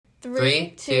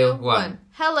Three, two, one.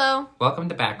 Hello. Welcome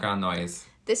to Background Noise.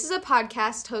 This is a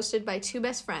podcast hosted by two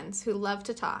best friends who love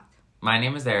to talk. My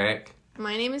name is Eric.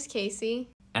 My name is Casey.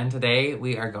 And today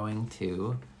we are going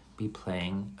to be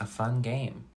playing a fun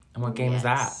game. And what game is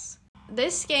that?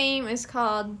 This game is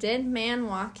called Dead Man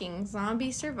Walking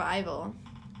Zombie Survival.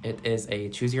 It is a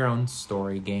choose your own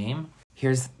story game.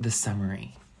 Here's the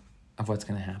summary of what's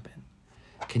going to happen.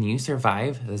 Can you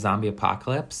survive the zombie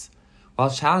apocalypse? While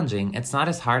challenging, it's not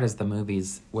as hard as the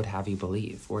movies would have you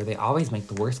believe, where they always make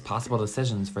the worst possible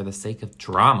decisions for the sake of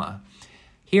drama.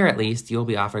 Here, at least, you'll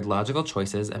be offered logical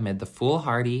choices amid the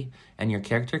foolhardy, and your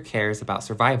character cares about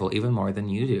survival even more than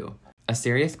you do. A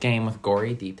serious game with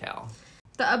gory detail.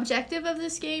 The objective of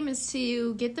this game is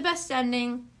to get the best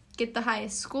ending, get the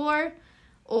highest score,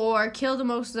 or kill the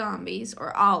most zombies,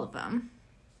 or all of them.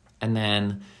 And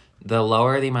then the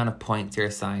lower the amount of points you're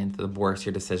assigned, the worse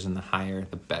your decision, the higher,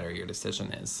 the better your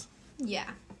decision is. Yeah.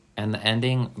 And the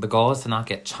ending, the goal is to not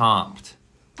get chomped.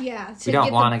 Yeah. You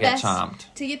don't want to get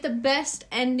chomped. To get the best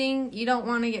ending, you don't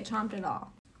want to get chomped at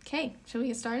all. Okay, shall we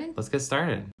get started? Let's get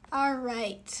started. All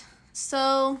right.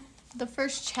 So, the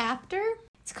first chapter,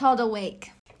 it's called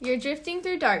Awake. You're drifting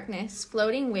through darkness,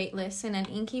 floating weightless in an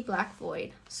inky black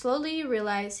void. Slowly you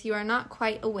realize you are not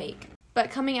quite awake,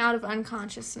 but coming out of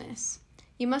unconsciousness.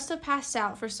 You must have passed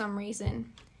out for some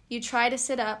reason. You try to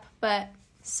sit up, but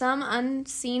some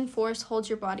unseen force holds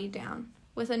your body down.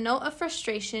 With a note of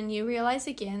frustration, you realize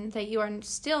again that you are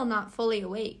still not fully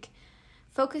awake.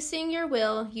 Focusing your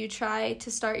will, you try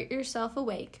to start yourself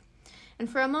awake. And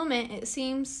for a moment, it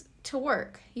seems to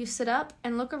work. You sit up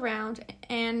and look around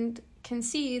and can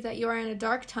see that you are in a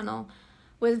dark tunnel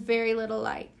with very little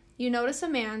light. You notice a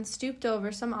man stooped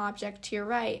over some object to your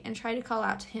right and try to call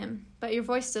out to him, but your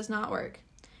voice does not work.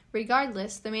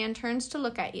 Regardless, the man turns to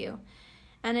look at you,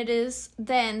 and it is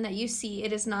then that you see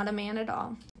it is not a man at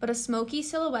all, but a smoky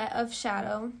silhouette of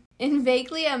shadow in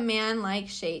vaguely a man-like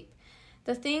shape.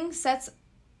 The thing sets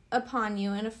upon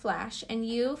you in a flash, and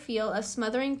you feel a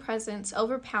smothering presence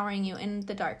overpowering you in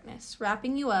the darkness,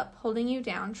 wrapping you up, holding you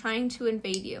down, trying to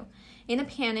invade you. In a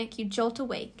panic, you jolt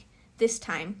awake, this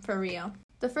time for real.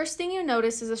 The first thing you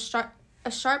notice is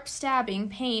a sharp stabbing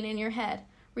pain in your head.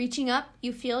 Reaching up,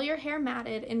 you feel your hair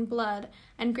matted in blood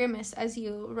and grimace as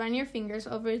you run your fingers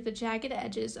over the jagged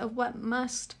edges of what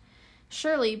must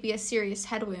surely be a serious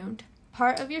head wound.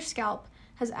 Part of your scalp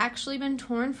has actually been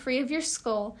torn free of your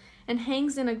skull and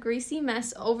hangs in a greasy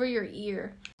mess over your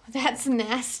ear. That's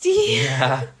nasty.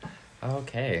 Yeah.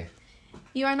 Okay.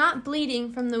 You are not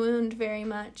bleeding from the wound very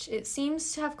much. It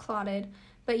seems to have clotted,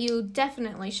 but you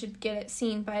definitely should get it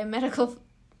seen by a medical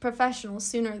professional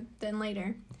sooner than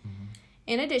later.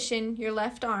 In addition, your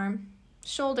left arm,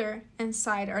 shoulder, and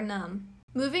side are numb.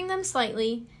 Moving them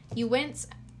slightly, you wince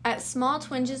at small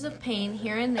twinges of pain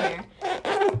here and there.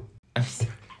 I'm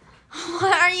sorry.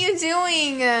 What are you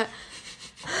doing? I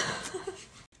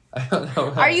don't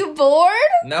know. Are you bored?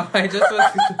 No, I just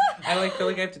was... I feel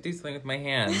like I have to do something with my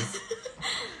hands.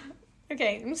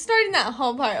 Okay, I'm starting that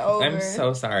whole part over. I'm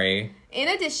so sorry. In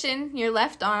addition, your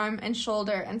left arm and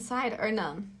shoulder and side are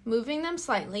numb. Moving them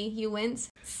slightly, you wince.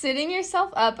 Sitting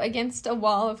yourself up against a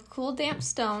wall of cool, damp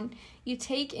stone, you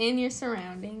take in your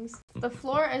surroundings. The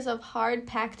floor is of hard,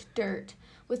 packed dirt,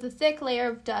 with a thick layer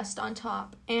of dust on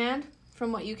top, and,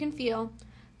 from what you can feel,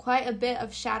 quite a bit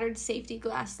of shattered safety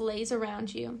glass lays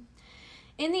around you.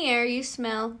 In the air, you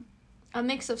smell a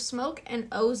mix of smoke and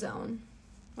ozone.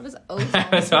 What does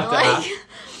ozone smell like?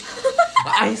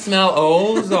 I smell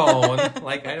ozone.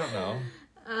 Like, I don't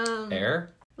know.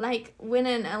 Air? Like when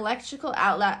an electrical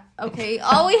outlet... Okay,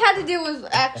 all we had to do was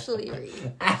actually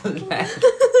read.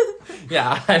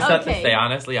 Yeah, I was about to say,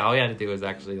 honestly, all we had to do was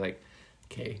actually,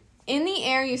 okay. In the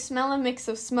air, you smell a mix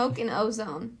of smoke and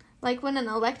ozone. Like when an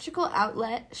electrical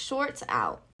outlet shorts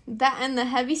out. That and the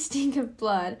heavy stink of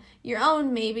blood, your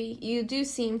own maybe, you do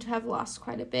seem to have lost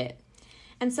quite a bit.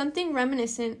 And something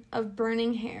reminiscent of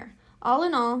burning hair. All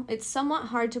in all, it's somewhat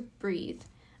hard to breathe,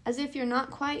 as if you're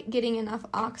not quite getting enough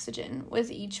oxygen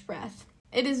with each breath.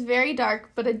 It is very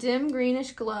dark, but a dim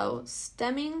greenish glow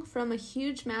stemming from a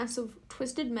huge mass of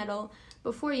twisted metal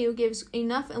before you gives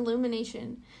enough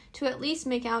illumination to at least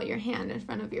make out your hand in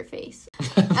front of your face,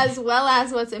 as well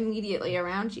as what's immediately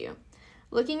around you.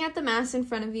 Looking at the mass in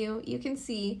front of you, you can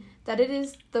see that it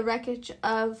is the wreckage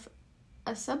of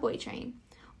a subway train,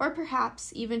 or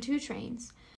perhaps even two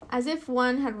trains, as if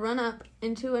one had run up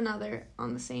into another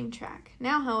on the same track.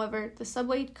 Now, however, the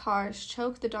subway cars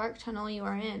choke the dark tunnel you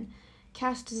are in,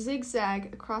 cast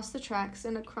zigzag across the tracks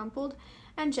in a crumpled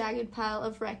and jagged pile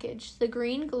of wreckage. The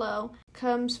green glow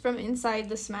comes from inside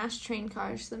the smashed train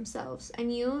cars themselves,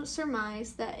 and you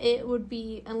surmise that it would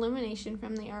be illumination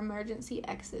from the emergency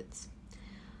exits.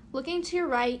 Looking to your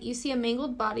right, you see a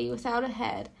mangled body without a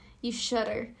head. You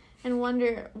shudder and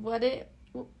wonder what it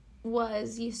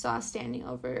was you saw standing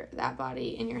over that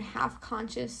body in your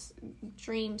half-conscious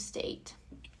dream state.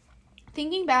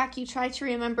 Thinking back, you try to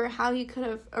remember how you could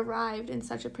have arrived in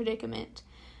such a predicament,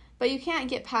 but you can't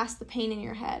get past the pain in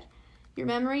your head. Your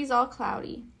memory's all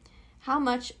cloudy. How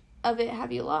much of it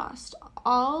have you lost?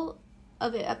 All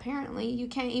of it, apparently. You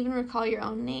can't even recall your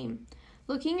own name.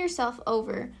 Looking yourself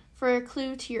over for a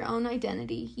clue to your own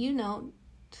identity, you note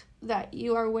that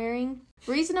you are wearing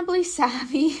reasonably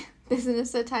savvy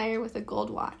business attire with a gold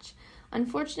watch.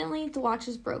 Unfortunately, the watch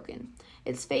is broken,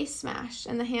 its face smashed,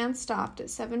 and the hand stopped at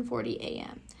 7:40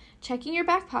 a.m. Checking your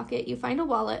back pocket, you find a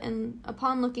wallet, and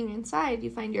upon looking inside, you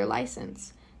find your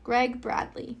license. Greg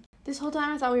Bradley. This whole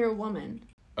time I thought we were a woman.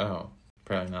 Oh,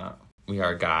 probably not. We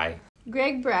are a guy.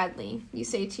 Greg Bradley, you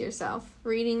say to yourself,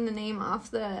 reading the name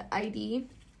off the ID.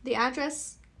 The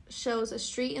address shows a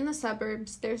street in the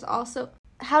suburbs. There's also...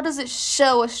 How does it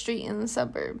show a street in the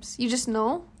suburbs? You just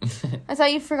know? I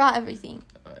thought you forgot everything.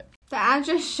 The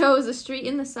address shows a street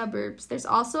in the suburbs. There's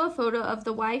also a photo of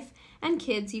the wife and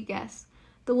kids, you guess.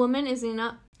 The woman is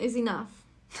enough. The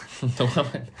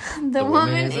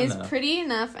woman is pretty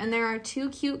enough, and there are two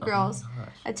cute girls,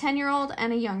 a 10-year-old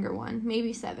and a younger one,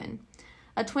 maybe 7.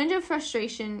 A twinge of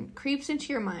frustration creeps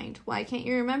into your mind. Why can't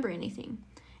you remember anything?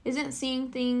 Isn't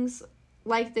seeing things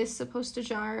like this supposed to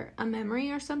jar a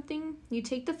memory or something? You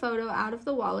take the photo out of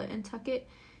the wallet and tuck it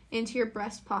into your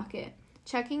breast pocket.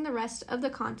 Checking the rest of the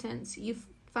contents, you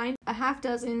find a half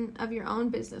dozen of your own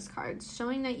business cards,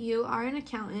 showing that you are an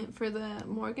accountant for the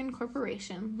Morgan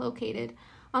Corporation, located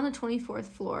on the 24th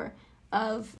floor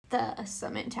of the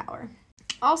Summit Tower.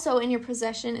 Also in your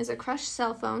possession is a crushed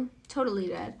cell phone, totally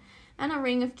dead, and a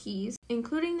ring of keys,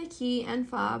 including the key and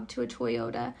fob to a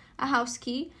Toyota, a house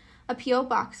key, a P.O.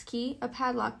 box key, a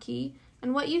padlock key,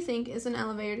 and what you think is an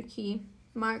elevator key,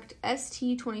 marked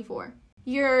ST24.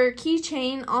 Your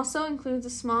keychain also includes a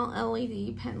small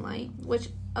LED pen light, which,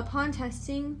 upon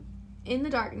testing in the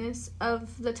darkness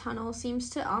of the tunnel, seems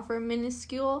to offer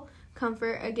minuscule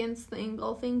comfort against the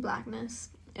engulfing blackness.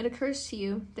 It occurs to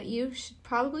you that you should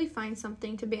probably find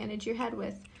something to bandage your head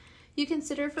with. You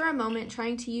consider for a moment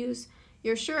trying to use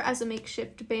your shirt as a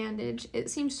makeshift bandage.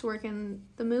 It seems to work in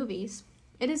the movies.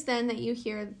 It is then that you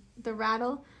hear the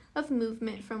rattle of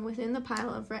movement from within the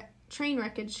pile of train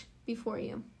wreckage before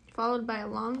you, followed by a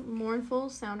long,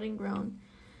 mournful-sounding groan.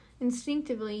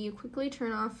 Instinctively, you quickly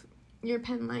turn off your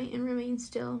pen light and remain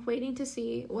still, waiting to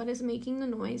see what is making the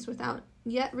noise without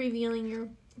yet revealing your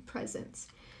presence.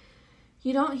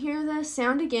 You don't hear the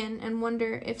sound again and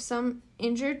wonder if some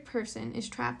injured person is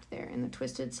trapped there in the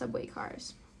twisted subway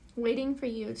cars, waiting for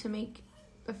you to make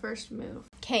the first move.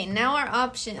 Okay, now our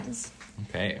options.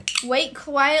 Okay. Wait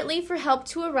quietly for help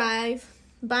to arrive.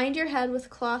 Bind your head with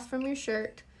cloth from your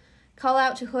shirt. Call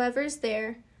out to whoever is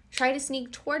there. Try to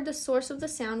sneak toward the source of the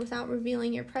sound without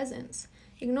revealing your presence.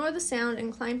 Ignore the sound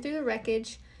and climb through the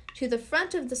wreckage to the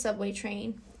front of the subway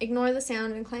train. Ignore the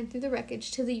sound and climb through the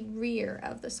wreckage to the rear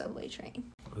of the subway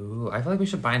train. Ooh, I feel like we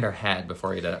should bind our head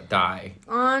before we die.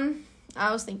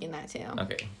 I was thinking that too.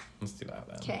 Okay, let's do that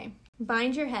then. Okay,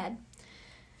 bind your head.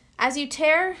 As you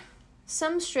tear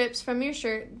some strips from your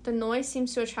shirt, the noise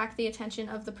seems to attract the attention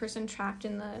of the person trapped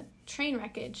in the train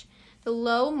wreckage. The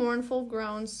low, mournful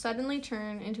groans suddenly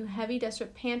turn into heavy,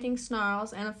 desperate, panting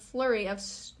snarls and a flurry of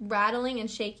rattling and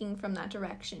shaking from that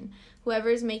direction. Whoever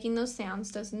is making those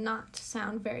sounds does not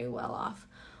sound very well off,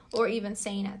 or even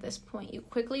sane at this point. You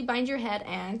quickly bind your head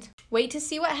and wait to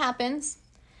see what happens.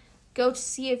 Go to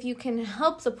see if you can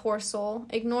help the poor soul.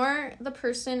 Ignore the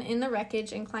person in the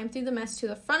wreckage and climb through the mess to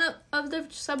the front of the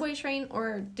subway train,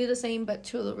 or do the same but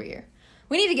to the rear.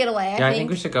 We need to get away, I think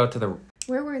we should go to the...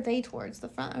 Where were they towards? The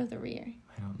front or the rear?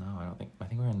 I don't know. I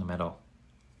think we're in the middle.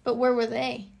 But where were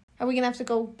they? Are we going to have to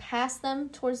go past them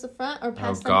towards the front or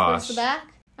past them towards the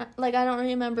back? I don't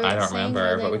remember. I don't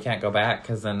remember, but we can't go back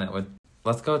because then it would...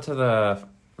 Let's go to the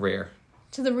rear.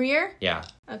 To the rear? Yeah.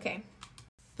 Okay.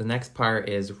 The next part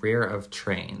is rear of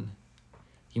train.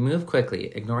 You move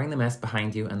quickly, ignoring the mess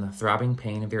behind you and the throbbing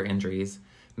pain of your injuries,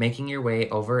 making your way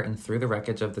over and through the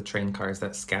wreckage of the train cars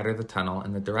that scatter the tunnel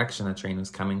in the direction the train was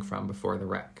coming from before the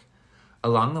wreck.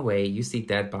 Along the way, you see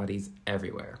dead bodies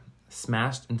everywhere,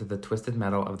 smashed into the twisted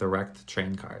metal of the wrecked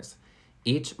train cars,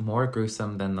 each more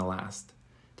gruesome than the last.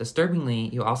 Disturbingly,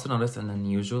 you also notice an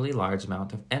unusually large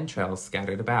amount of entrails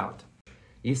scattered about.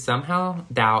 You somehow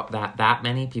doubt that that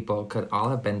many people could all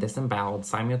have been disemboweled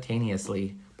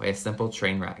simultaneously by a simple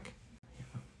train wreck.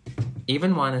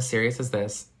 Even one as serious as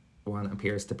this one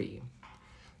appears to be.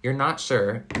 You're not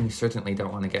sure, and you certainly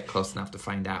don't want to get close enough to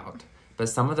find out, but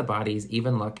some of the bodies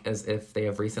even look as if they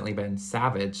have recently been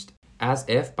savaged, as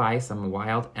if by some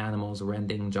wild animal's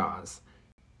rending jaws.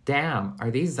 Damn, are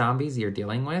these zombies you're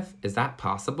dealing with? Is that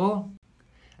possible?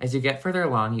 As you get further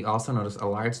along, you also notice a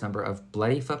large number of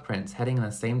bloody footprints heading in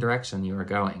the same direction you are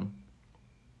going.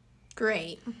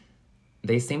 Great.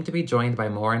 They seem to be joined by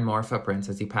more and more footprints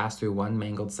as you pass through one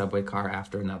mangled subway car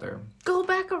after another. Go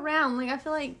back around. I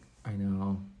feel like... I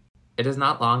know. It is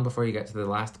not long before you get to the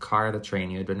last car of the train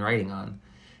you had been riding on.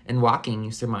 In walking,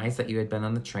 you surmise that you had been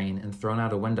on the train and thrown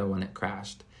out a window when it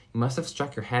crashed. You must have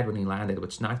struck your head when you landed,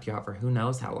 which knocked you out for who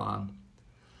knows how long.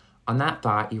 On that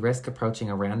thought, you risk approaching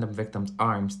a random victim's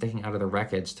arm sticking out of the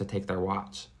wreckage to take their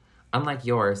watch. Unlike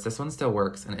yours, this one still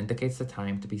works and indicates the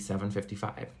time to be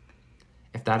 7:55.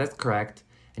 If that is correct,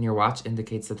 and your watch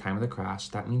indicates the time of the crash,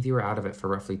 that means you were out of it for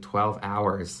roughly 12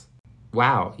 hours.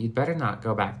 Wow, you'd better not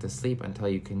go back to sleep until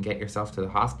you can get yourself to the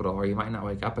hospital, or you might not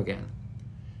wake up again.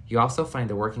 You also find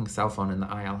a working cell phone in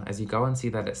the aisle as you go and see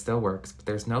that it still works, but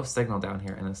there's no signal down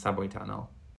here in the subway tunnel.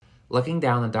 Looking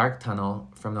down the dark tunnel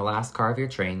from the last car of your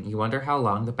train, you wonder how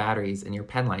long the batteries in your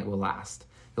pen light will last.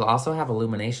 You'll also have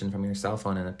illumination from your cell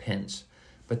phone in a pinch.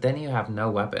 But then you have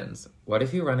no weapons. What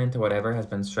if you run into whatever has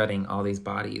been shredding all these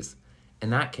bodies? In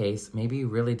that case, maybe you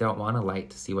really don't want a light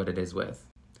to see what it is with.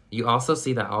 You also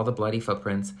see that all the bloody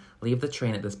footprints leave the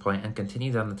train at this point and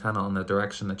continue down the tunnel in the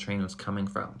direction the train was coming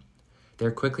from. They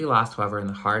are quickly lost, however, in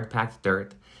the hard-packed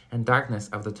dirt and darkness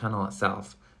of the tunnel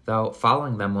itself, though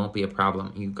following them won't be a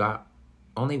problem. You've got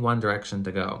only one direction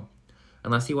to go,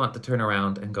 unless you want to turn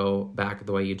around and go back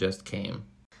the way you just came.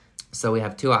 So we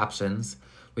have two options.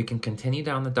 We can continue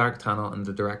down the dark tunnel in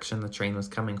the direction the train was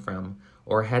coming from,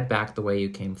 or head back the way you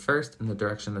came first in the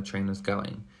direction the train was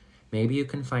going. Maybe you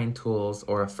can find tools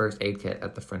or a first aid kit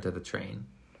at the front of the train.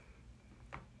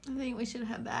 I think we should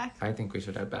head back. I think we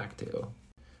should head back too.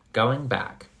 Going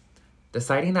back.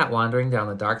 Deciding that wandering down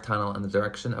the dark tunnel in the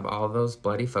direction of all those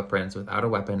bloody footprints without a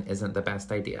weapon isn't the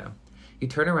best idea. You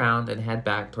turn around and head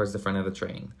back towards the front of the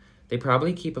train. They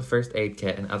probably keep a first aid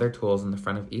kit and other tools in the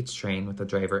front of each train with the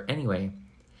driver anyway,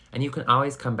 and you can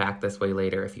always come back this way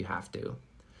later if you have to.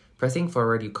 Pressing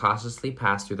forward, you cautiously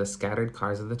pass through the scattered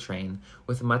cars of the train,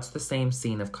 with much the same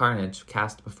scene of carnage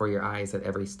cast before your eyes at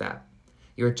every step.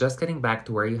 You are just getting back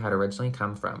to where you had originally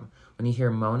come from, when you hear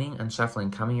moaning and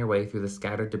shuffling coming your way through the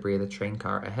scattered debris of the train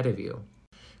car ahead of you.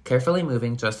 Carefully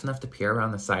moving just enough to peer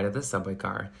around the side of the subway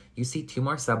car, you see two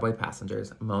more subway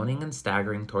passengers moaning and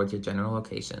staggering towards your general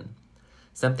location.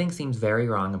 Something seems very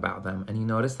wrong about them, and you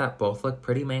notice that both look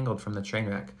pretty mangled from the train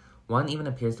wreck. One even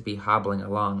appears to be hobbling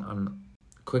along on...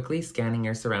 Quickly scanning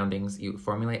your surroundings, you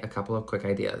formulate a couple of quick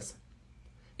ideas.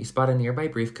 You spot a nearby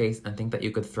briefcase and think that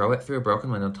you could throw it through a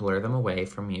broken window to lure them away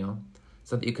from you,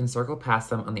 so that you can circle past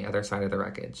them on the other side of the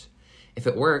wreckage. If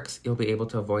it works, you'll be able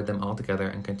to avoid them altogether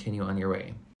and continue on your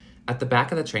way. At the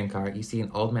back of the train car, you see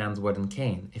an old man's wooden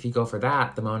cane. If you go for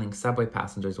that, the moaning subway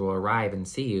passengers will arrive and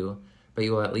see you, but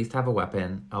you will at least have a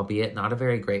weapon, albeit not a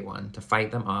very great one, to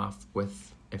fight them off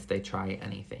with if they try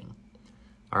anything.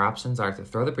 Our options are to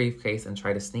throw the briefcase and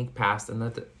try to sneak past in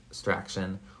the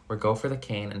distraction, or go for the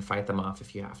cane and fight them off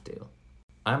if you have to.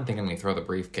 I'm thinking we throw the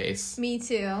briefcase. Me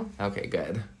too. Okay,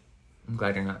 good. I'm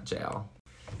glad you're not in jail.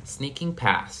 Sneaking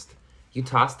past. You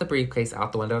toss the briefcase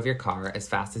out the window of your car as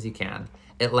fast as you can.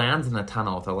 It lands in the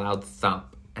tunnel with a loud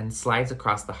thump and slides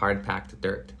across the hard-packed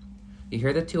dirt. You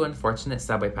hear the two unfortunate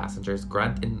subway passengers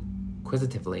grunt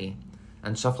inquisitively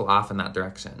and shuffle off in that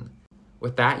direction.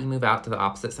 With that, you move out to the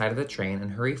opposite side of the train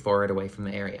and hurry forward away from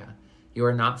the area. You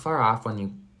are not far off when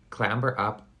you clamber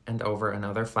up and over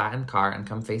another flattened car and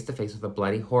come face to face with a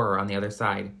bloody horror on the other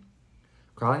side.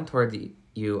 Crawling toward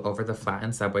you over the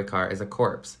flattened subway car is a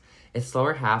corpse, its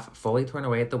lower half fully torn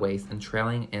away at the waist and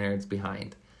trailing innards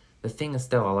behind. The thing is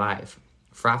still alive,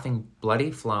 frothing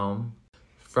bloody foam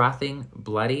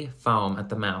at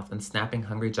the mouth and snapping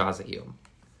hungry jaws at you.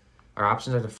 Our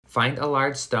options are to find a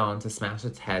large stone to smash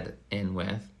its head in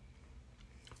with,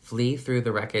 flee through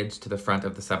the wreckage to the front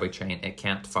of the subway train. It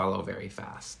can't follow very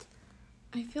fast.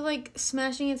 I feel like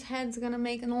smashing its head's gonna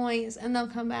make a noise and they'll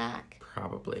come back.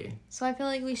 Probably. So I feel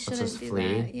like we shouldn't do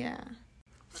flee. that. Yeah.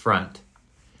 Front.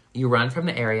 You run from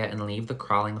the area and leave the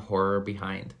crawling horror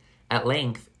behind. At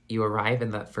length, you arrive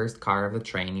in that first car of the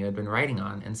train you had been riding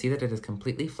on and see that it is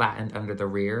completely flattened under the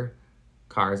rear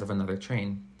cars of another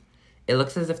train. It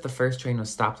looks as if the first train was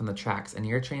stopped on the tracks and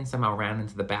your train somehow ran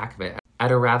into the back of it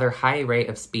at a rather high rate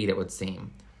of speed, it would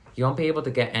seem. You won't be able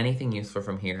to get anything useful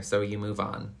from here, so you move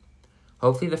on.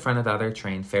 Hopefully the front of the other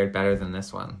train fared better than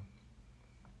this one.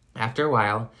 After a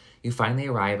while, you finally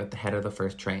arrive at the head of the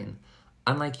first train.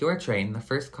 Unlike your train, the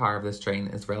first car of this train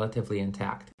is relatively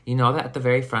intact. You know that at the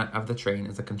very front of the train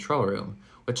is a control room,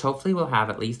 which hopefully will have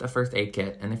at least a first aid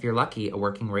kit, and if you're lucky, a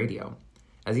working radio.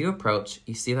 As you approach,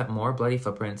 you see that more bloody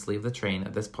footprints leave the train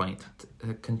at this point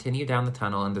to continue down the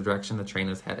tunnel in the direction the train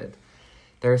is headed.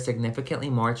 There are significantly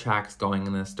more tracks going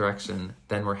in this direction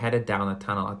than were headed down the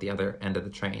tunnel at the other end of the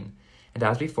train, and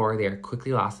as before, they are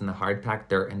quickly lost in the hard-packed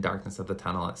dirt and darkness of the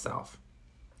tunnel itself.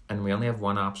 And we only have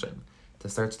one option, to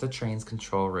search the train's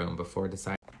control room before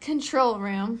deciding. Control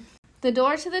room. The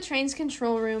door to the train's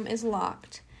control room is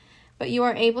locked, but you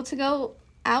are able to go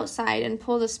outside and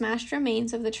pull the smashed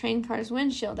remains of the train car's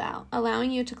windshield out,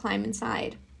 allowing you to climb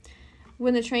inside.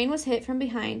 When the train was hit from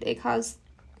behind, it caused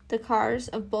the cars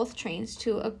of both trains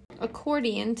to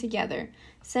accordion together,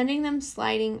 sending them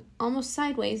sliding almost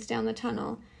sideways down the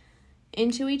tunnel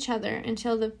into each other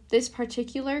until this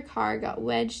particular car got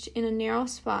wedged in a narrow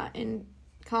spot and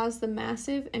caused the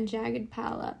massive and jagged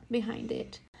pileup behind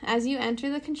it. As you enter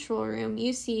the control room,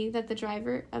 you see that the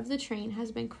driver of the train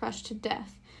has been crushed to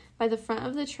death by the front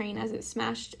of the train as it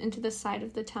smashed into the side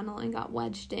of the tunnel and got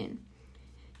wedged in.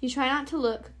 You try not to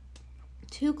look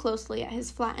too closely at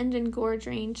his flattened and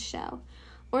gore-drained shell,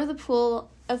 or the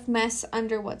pool of mess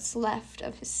under what's left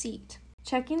of his seat.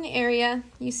 Checking the area,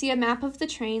 you see a map of the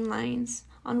train lines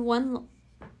on one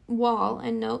wall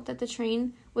and note that the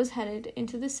train was headed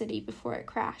into the city before it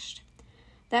crashed.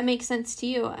 That makes sense to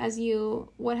you, as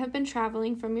you would have been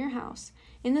traveling from your house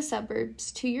in the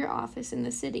suburbs to your office in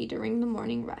the city during the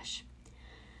morning rush.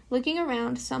 Looking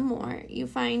around some more, you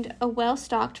find a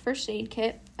well-stocked first aid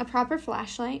kit, a proper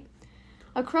flashlight,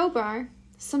 a crowbar,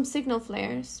 some signal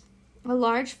flares, a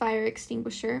large fire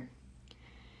extinguisher,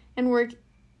 and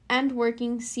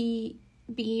working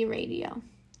CB radio.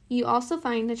 You also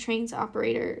find the train's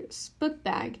operator's book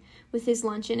bag with his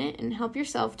lunch in it and help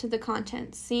yourself to the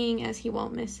contents, seeing as he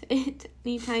won't miss it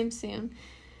anytime soon.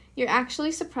 You're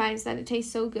actually surprised that it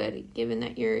tastes so good, given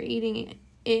that you're eating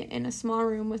it in a small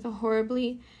room with a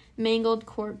horribly mangled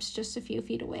corpse just a few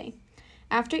feet away.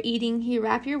 After eating, you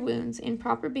wrap your wounds in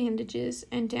proper bandages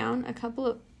and down a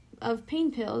couple of pain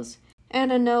pills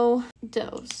and a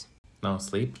no-dose. No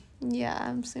sleep? Yeah,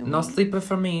 I'm assuming. No sleeper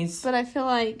for me. But I feel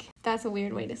like that's a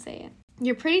weird way to say it.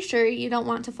 You're pretty sure you don't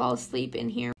want to fall asleep in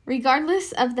here.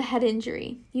 Regardless of the head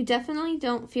injury, you definitely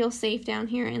don't feel safe down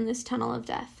here in this tunnel of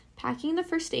death. Packing the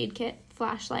first aid kit,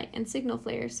 flashlight, and signal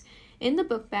flares in the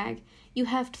book bag, you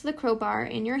heft the crowbar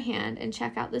in your hand and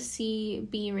check out the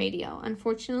CB radio.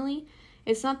 Unfortunately,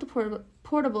 it's not the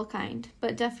portable kind,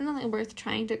 but definitely worth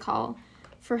trying to call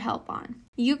for help on.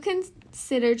 You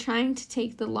consider trying to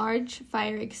take the large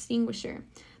fire extinguisher,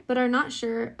 but are not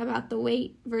sure about the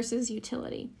weight versus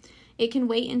utility. It can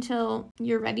wait until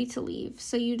you're ready to leave,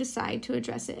 so you decide to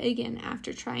address it again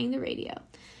after trying the radio.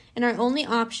 And our only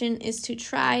option is to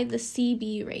try the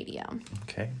CB radio.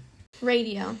 Okay.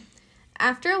 Radio.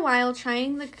 After a while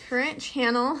trying the current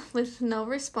channel with no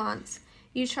response,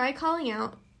 you try calling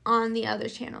out on the other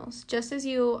channels. Just as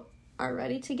you are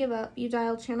ready to give up, you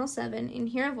dial channel 7 and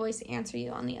hear a voice answer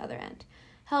you on the other end.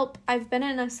 "Help, I've been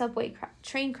in a subway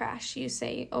train crash," you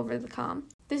say over the comm.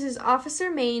 "This is Officer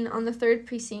Main on the 3rd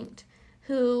Precinct.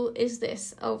 Who is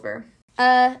this? Over."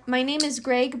 My name is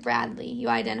Greg Bradley," you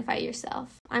identify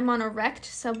yourself. "I'm on a wrecked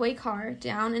subway car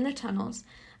down in the tunnels.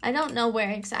 I don't know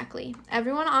where exactly.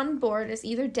 Everyone on board is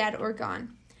either dead or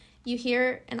gone." You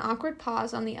hear an awkward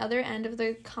pause on the other end of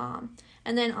the comm,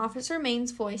 and then Officer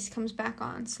Main's voice comes back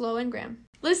on, slow and grim.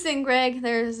 "Listen, Greg,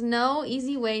 there's no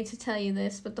easy way to tell you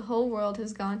this, but the whole world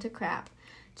has gone to crap.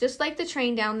 Just like the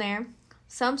train down there.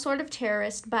 Some sort of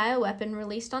terrorist bioweapon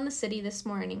released on the city this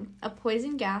morning, a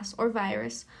poison gas or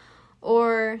virus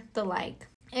or the like.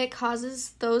 It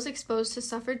causes those exposed to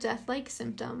suffer death-like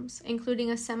symptoms, including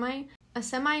a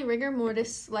semi-rigor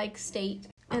mortis-like state.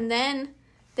 And then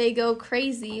they go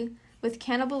crazy with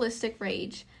cannibalistic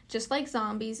rage, just like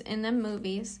zombies in them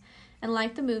movies. And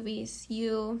like the movies,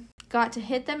 you got to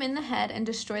hit them in the head and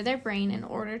destroy their brain in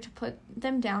order to put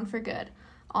them down for good.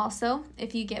 Also,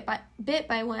 if you get bit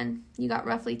by one, you got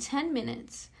roughly 10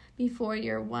 minutes before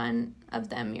you're one of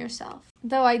them yourself.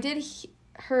 Though I did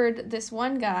heard this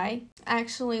one guy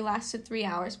actually lasted 3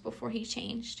 hours before he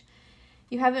changed.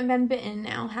 You haven't been bitten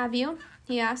now, have you?"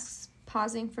 he asks,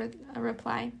 pausing for a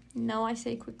reply. "No," I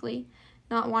say quickly,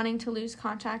 not wanting to lose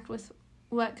contact with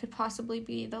what could possibly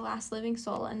be the last living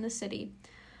soul in the city.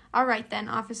 "All right then,"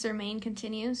 Officer Main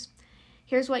continues.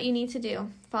 "Here's what you need to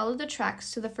do. Follow the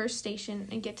tracks to the first station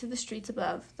and get to the streets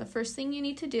above. The first thing you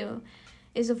need to do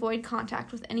is avoid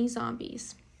contact with any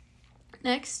zombies.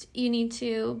 Next, you need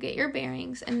to get your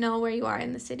bearings and know where you are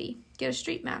in the city. Get a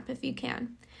street map if you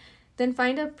can. Then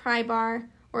find a pry bar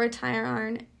or a tire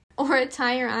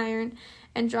iron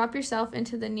and drop yourself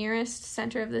into the nearest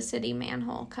center of the city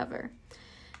manhole cover.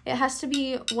 It has to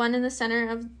be one in the center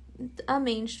of a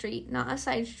main street, not a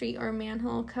side street or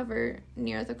manhole cover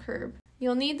near the curb.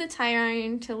 You'll need the tire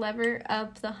iron to lever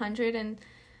up the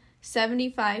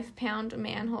 175-pound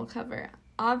manhole cover.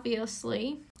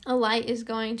 Obviously, a light is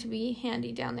going to be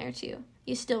handy down there too.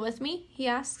 You still with me? He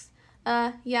asks.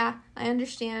 Yeah, I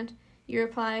understand. You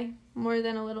reply, more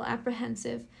than a little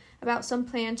apprehensive about some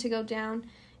plan to go down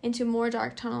into more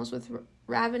dark tunnels with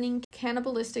ravening,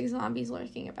 cannibalistic zombies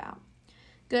lurking about.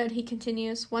 Good, he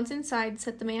continues. Once inside,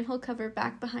 set the manhole cover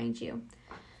back behind you.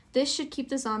 This should keep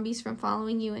the zombies from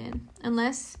following you in.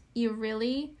 Unless you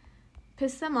really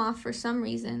piss them off for some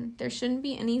reason, there shouldn't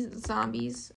be any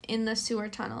zombies in the sewer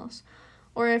tunnels.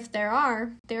 Or if there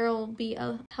are, there'll be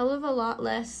a hell of a lot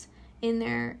less in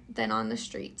there than on the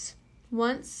streets.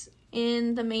 Once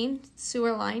in the main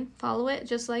sewer line, follow it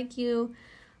just like you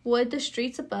would the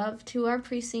streets above to our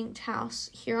precinct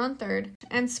house here on 3rd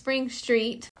and Spring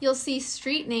Street. You'll see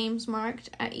street names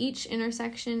marked at each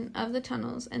intersection of the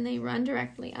tunnels, and they run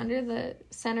directly under the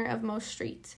center of most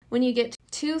streets. When you get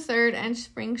to 3rd and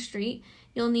Spring Street,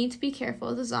 you'll need to be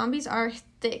careful. The zombies are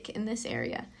thick in this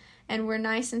area, and we're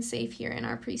nice and safe here in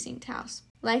our precinct house.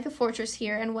 Like a fortress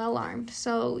here and well armed,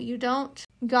 so you don't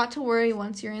got to worry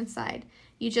once you're inside.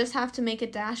 You just have to make a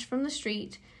dash from the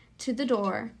street to the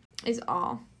door is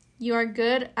all. You are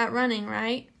good at running,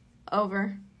 right?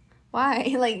 Over.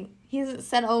 Why? Like, he hasn't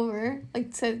said over,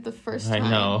 like said the first time. I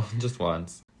know, just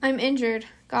once. I'm injured.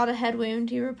 Got a head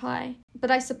wound, you reply. But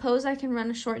I suppose I can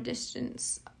run a short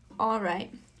distance. All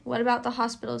right. What about the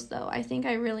hospitals, though? I think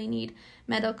I really need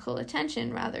medical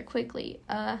attention rather quickly.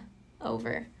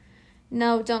 Over.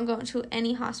 No, don't go to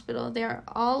any hospital. They are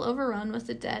all overrun with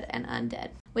the dead and undead.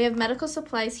 We have medical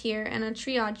supplies here and a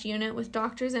triage unit with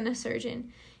doctors and a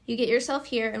surgeon. You get yourself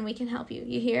here and we can help you.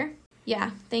 You hear?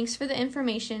 Yeah, thanks for the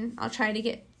information. I'll try to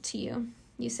get to you,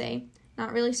 you say.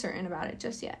 Not really certain about it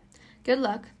just yet. Good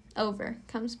luck. Over,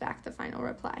 comes back the final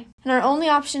reply. And our only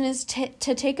option is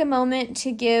to take a moment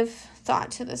to give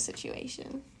thought to the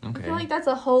situation. Okay. I feel like that's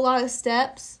a whole lot of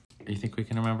steps. You think we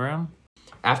can remember them?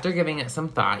 After giving it some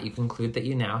thought, you conclude that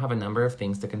you now have a number of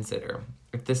things to consider.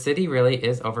 If the city really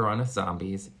is overrun with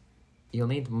zombies, you'll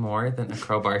need more than a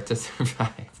crowbar to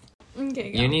survive.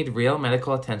 Okay, You need real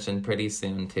medical attention pretty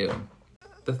soon, too.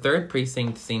 The 3rd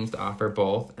precinct seems to offer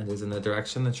both and is in the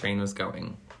direction the train was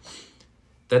going.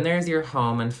 Then there's your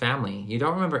home and family. You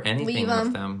don't remember anything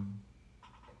of them.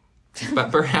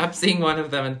 But perhaps seeing one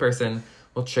of them in person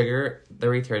will trigger the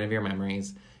return of your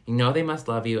memories. You know they must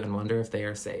love you and wonder if they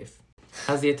are safe.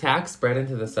 Has the attack spread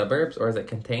into the suburbs or is it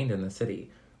contained in the city?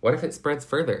 What if it spreads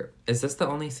further? Is this the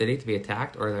only city to be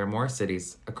attacked or are there more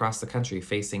cities across the country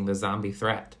facing the zombie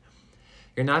threat?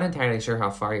 You're not entirely sure how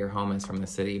far your home is from the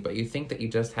city, but you think that you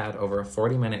just had over a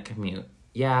 40-minute commute.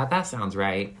 Yeah, that sounds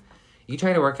right. You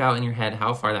try to work out in your head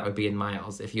how far that would be in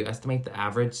miles if you estimate the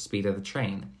average speed of the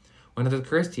train. When it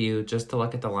occurs to you just to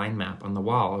look at the line map on the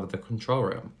wall of the control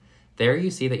room, there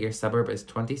you see that your suburb is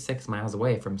 26 miles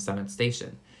away from Summit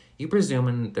Station. You presume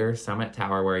in their Summit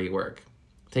Tower where you work.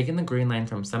 Taking the green line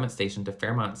from Summit Station to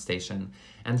Fairmont Station,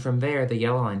 and from there the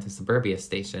yellow line to Suburbia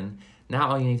Station, now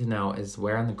all you need to know is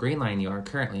where on the green line you are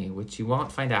currently, which you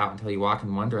won't find out until you walk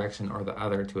in one direction or the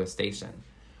other to a station.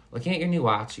 Looking at your new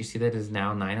watch, you see that it is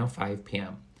now 9:05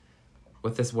 p.m.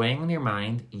 With this weighing on your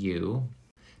mind, you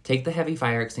take the heavy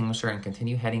fire extinguisher and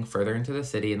continue heading further into the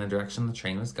city in the direction the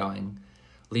train was going.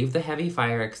 Leave the heavy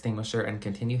fire extinguisher and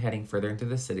continue heading further into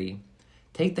the city.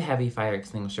 Take the heavy fire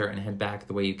extinguisher and head back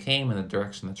the way you came in the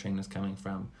direction the train was coming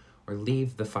from. Or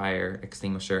leave the fire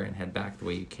extinguisher and head back the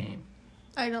way you came.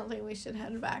 I don't think we should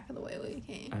head back the way we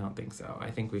came. I don't think so.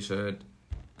 I think we should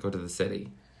go to the city.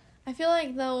 I feel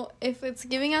like, though, if it's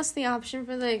giving us the option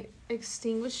for the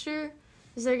extinguisher,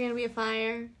 is there going to be a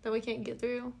fire that we can't get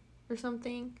through or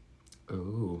something?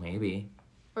 Ooh, maybe.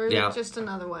 Or is it just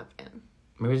another weapon?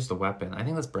 Maybe just a weapon. I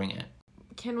think let's bring it.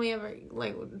 Can we ever,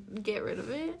 get rid of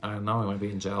it? I don't know. We might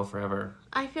be in jail forever.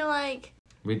 I feel like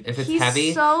If it's he's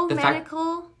heavy... so he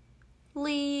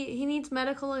needs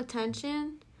medical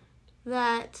attention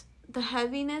that the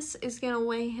heaviness is going to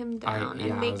weigh him down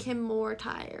and make him more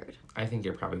tired. I think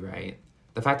you're probably right.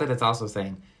 The fact that it's also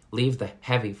saying, leave the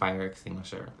heavy fire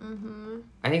extinguisher. Mm-hmm.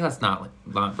 I think let's not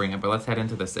bring it, but let's head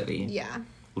into the city. Yeah.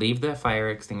 Leave the fire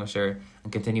extinguisher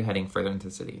and continue heading further into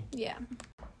the city. Yeah.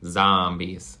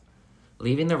 Zombies.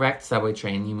 Leaving the wrecked subway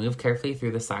train, you move carefully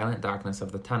through the silent darkness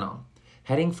of the tunnel.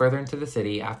 Heading further into the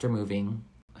city after moving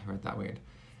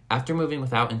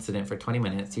without incident for 20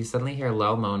 minutes, you suddenly hear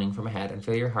low moaning from ahead and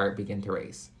feel your heart begin to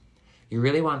race. You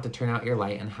really want to turn out your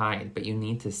light and hide, but you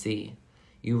need to see.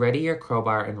 You ready your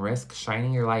crowbar and risk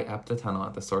shining your light up the tunnel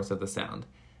at the source of the sound.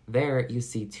 There, you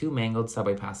see 2 mangled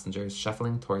subway passengers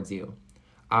shuffling towards you.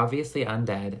 Obviously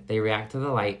undead, they react to the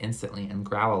light instantly and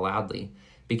growl loudly,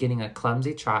 beginning a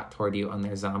clumsy trot toward you on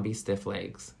their zombie stiff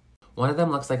legs. One of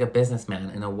them looks like a businessman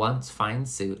in a once fine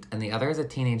suit, and the other is a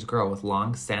teenage girl with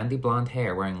long, sandy blonde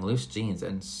hair wearing loose jeans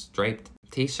and striped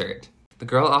t-shirt. The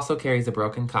girl also carries a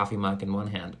broken coffee mug in one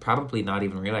hand, probably not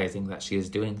even realizing that she is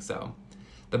doing so.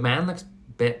 The man looks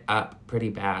bit up pretty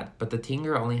bad, but the teen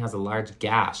girl only has a large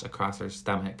gash across her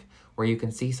stomach, where you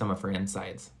can see some of her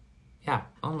insides. Yeah,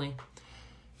 only.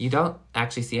 You don't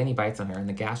actually see any bites on her, and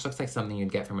the gash looks like something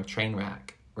you'd get from a train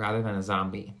wreck, rather than a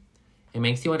zombie. It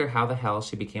makes you wonder how the hell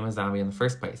she became a zombie in the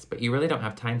first place, but you really don't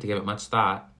have time to give it much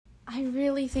thought. I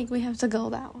really think we have to go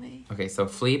that way. Okay, so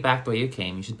flee back the way you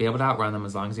came. You should be able to outrun them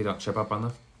as long as you don't trip up on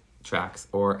the tracks,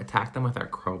 or attack them with our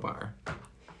crowbar.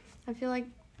 I feel like...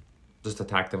 Just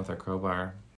attack them with our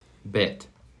crowbar. Bit.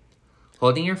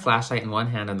 Holding your flashlight in one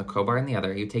hand and the crowbar in the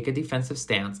other, you take a defensive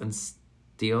stance and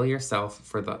steel yourself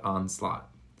for the onslaught.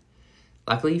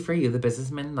 Luckily for you, the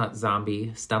businessman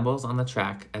zombie stumbles on the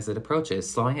track as it approaches,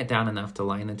 slowing it down enough to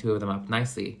line the 2 of them up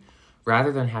nicely,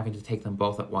 rather than having to take them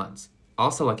both at once.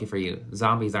 Also lucky for you,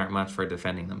 zombies aren't much for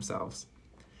defending themselves.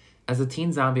 As the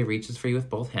teen zombie reaches for you with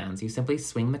both hands, you simply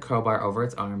swing the crowbar over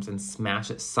its arms and smash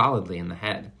it solidly in the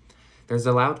head. There's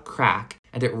a loud crack,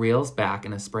 and it reels back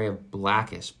in a spray of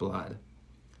blackish blood.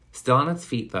 Still on its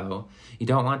feet, though, you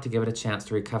don't want to give it a chance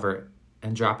to recover,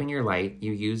 and dropping your light,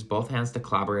 you use both hands to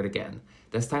clobber it again.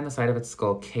 This time the side of its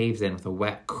skull caves in with a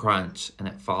wet crunch, and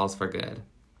it falls for good.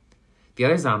 The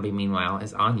other zombie, meanwhile,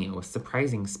 is on you with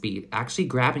surprising speed, actually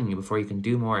grabbing you before you can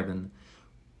do more than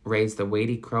raise the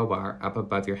weighty crowbar up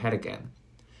above your head again.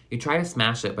 You try to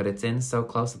smash it, but it's in so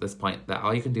close at this point that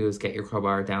all you can do is get your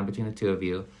crowbar down between the 2 of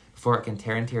you before it can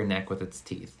tear into your neck with its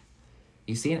teeth.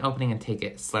 You see an opening and take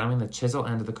it, slamming the chisel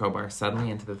end of the crowbar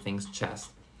suddenly into the thing's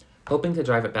chest, hoping to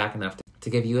drive it back enough to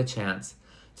give you a chance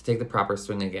to take the proper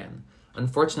swing again.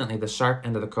 Unfortunately, the sharp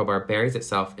end of the crowbar buries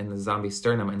itself in the zombie's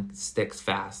sternum and sticks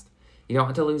fast. You don't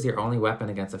want to lose your only weapon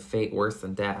against a fate worse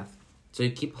than death, so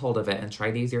you keep hold of it and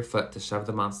try to use your foot to shove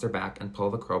the monster back and pull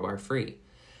the crowbar free.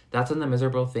 That's when the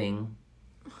miserable thing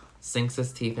sinks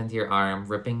its teeth into your arm,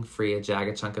 ripping free a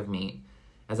jagged chunk of meat,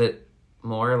 as it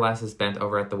more or less is bent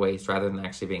over at the waist rather than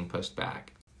actually being pushed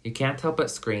back. You can't help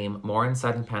but scream, more in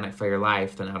sudden panic for your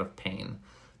life than out of pain,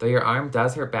 though your arm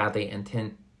does hurt badly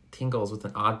and tingles with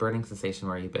an odd burning sensation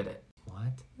where you bit it.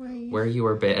 What? Where you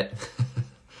were bit.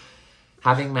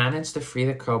 Having managed to free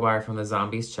the crowbar from the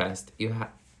zombie's chest, you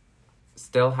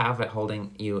still have it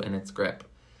holding you in its grip,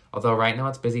 although right now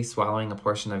it's busy swallowing a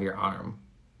portion of your arm.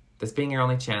 This being your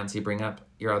only chance, you bring up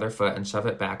your other foot and shove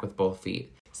it back with both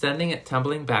feet, sending it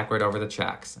tumbling backward over the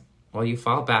tracks, while you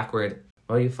fall backward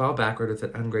with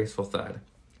an ungraceful thud.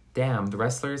 Damn, the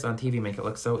wrestlers on TV make it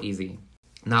look so easy.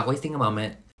 Not wasting a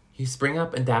moment, you spring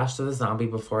up and dash to the zombie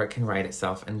before it can right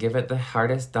itself and give it the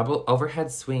hardest double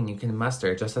overhead swing you can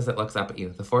muster just as it looks up at you.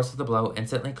 The force of the blow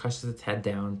instantly crushes its head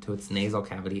down to its nasal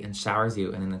cavity and showers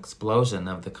you in an explosion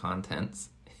of the contents.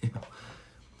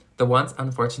 The once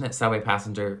unfortunate subway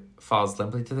passenger falls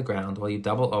limply to the ground while you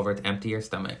double over to empty your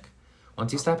stomach.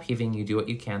 Once you stop heaving, you do what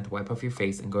you can to wipe off your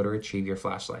face and go to retrieve your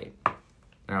flashlight.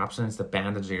 Our option is to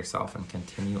bandage yourself and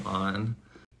continue on.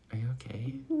 Are you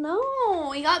okay? No,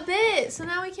 we got bit, so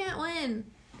now we can't win.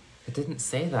 It didn't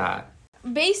say that.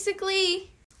 Basically...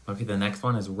 Okay, the next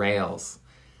one is rails.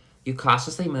 You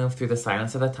cautiously move through the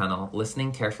silence of the tunnel,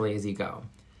 listening carefully as you go.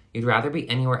 You'd rather be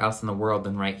anywhere else in the world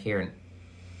than right here,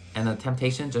 and the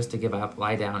temptation just to give up,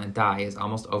 lie down, and die is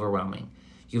almost overwhelming.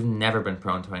 You've never been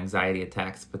prone to anxiety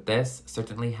attacks, but this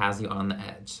certainly has you on the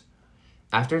edge.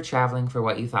 After traveling for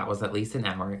what you thought was at least an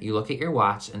hour, you look at your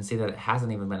watch and see that it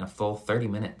hasn't even been a full 30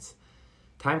 minutes.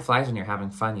 Time flies when you're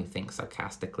having fun, you think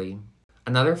sarcastically.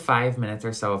 Another 5 minutes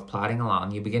or so of plodding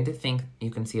along, you begin to think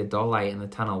you can see a dull light in the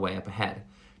tunnel way up ahead.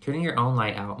 Turning your own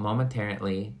light out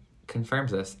momentarily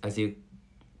confirms this, as you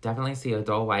definitely see a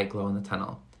dull white glow in the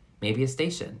tunnel. Maybe a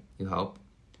station, you hope.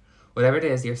 Whatever it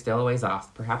is, you're still a ways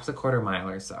off, perhaps a quarter mile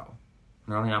or so.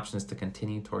 Your only option is to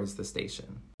continue towards the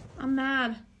station. I'm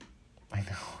mad. I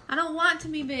know. I don't want to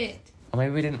be bit. Well,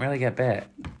 maybe we didn't really get bit.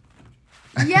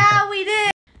 Yeah, we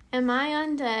did! Am I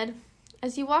undead?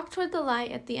 As you walk toward the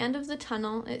light at the end of the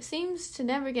tunnel, it seems to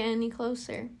never get any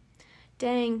closer.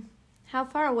 Dang, how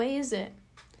far away is it?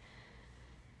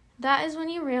 That is when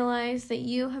you realize that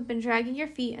you have been dragging your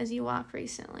feet as you walk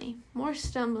recently. More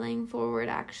stumbling forward,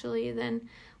 actually, than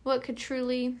what could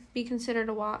truly be considered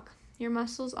a walk. Your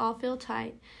muscles all feel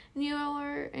tight, and you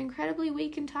are incredibly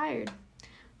weak and tired.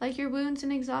 Like your wounds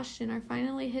and exhaustion are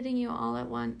finally hitting you all at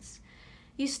once.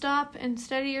 You stop and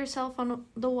steady yourself on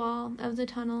the wall of the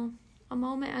tunnel, a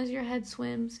moment as your head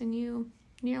swims and you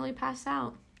nearly pass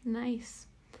out. Nice.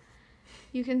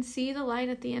 You can see the light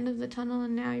at the end of the tunnel,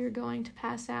 and now you're going to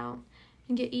pass out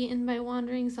and get eaten by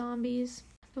wandering zombies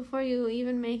before you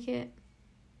even make it.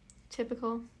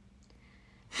 Typical.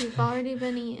 You've already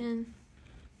been eaten.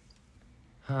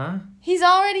 Huh? He's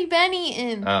already been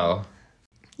eaten. Oh.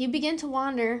 You begin to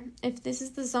wonder if this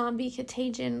is the zombie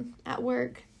contagion at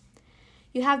work.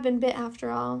 You have been bit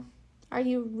after all. Are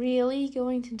you really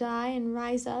going to die and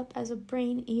rise up as a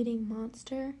brain-eating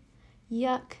monster?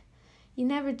 Yuck. You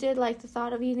never did like the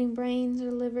thought of eating brains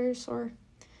or livers or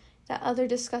that other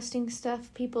disgusting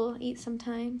stuff people eat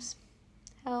sometimes.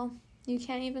 Hell, you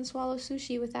can't even swallow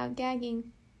sushi without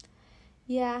gagging.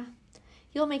 Yeah,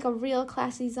 you'll make a real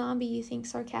classy zombie, you think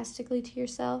sarcastically to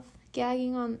yourself,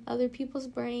 gagging on other people's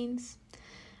brains.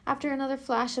 After another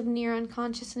flash of near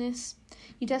unconsciousness,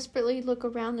 you desperately look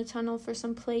around the tunnel for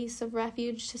some place of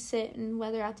refuge to sit and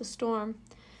weather out the storm,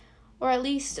 or at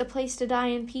least a place to die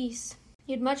in peace.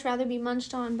 You'd much rather be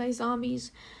munched on by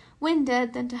zombies when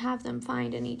dead than to have them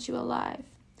find and eat you alive.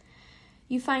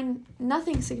 You find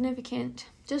nothing significant,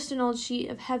 just an old sheet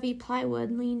of heavy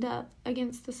plywood leaned up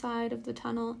against the side of the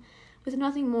tunnel, with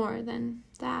nothing more than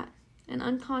that, and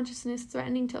unconsciousness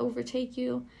threatening to overtake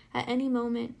you at any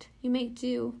moment. You make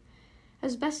do,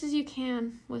 as best as you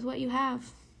can, with what you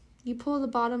have. You pull the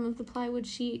bottom of the plywood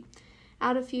sheet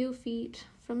out a few feet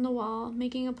from the wall,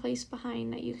 making a place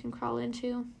behind that you can crawl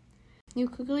into. You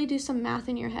quickly do some math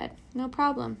in your head. No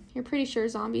problem. You're pretty sure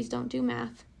zombies don't do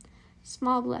math.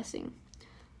 Small blessing.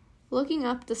 Looking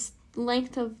up the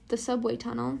length of the subway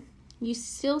tunnel, you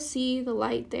still see the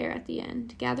light there at the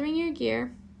end. Gathering your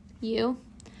gear, the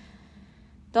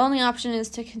only option is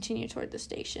to continue toward the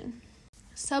station.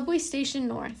 Subway station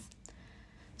north.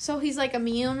 So he's like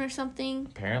immune or something?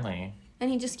 Apparently.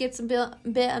 And he just gets bit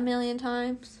a million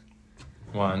times?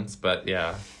 Once, but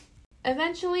yeah.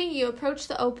 Eventually, you approach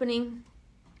the opening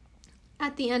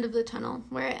at the end of the tunnel,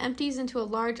 where it empties into a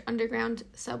large underground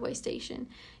subway station.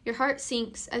 Your heart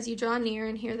sinks as you draw near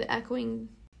and hear the echoing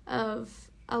of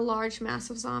a large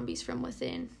mass of zombies from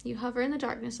within. You hover in the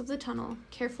darkness of the tunnel,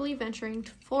 carefully venturing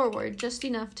forward just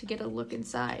enough to get a look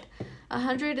inside.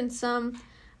 100 and some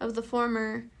of the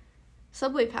former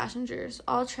subway passengers,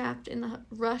 all trapped in the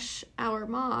rush hour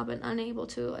mob and unable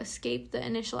to escape the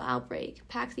initial outbreak,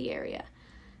 pack the area.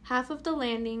 Half of the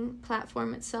landing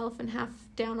platform itself and half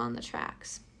down on the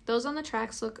tracks. Those on the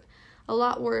tracks look a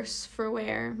lot worse for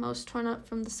wear, most torn up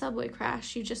from the subway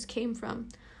crash you just came from,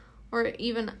 or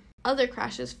even other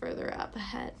crashes further up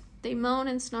ahead. They moan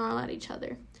and snarl at each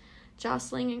other,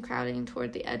 jostling and crowding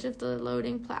toward the edge of the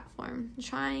loading platform,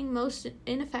 trying most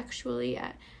ineffectually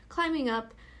at climbing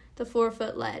up the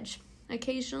 4-foot ledge.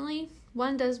 Occasionally,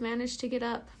 one does manage to get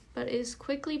up, but is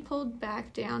quickly pulled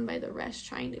back down by the rest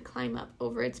trying to climb up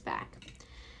over its back.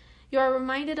 You are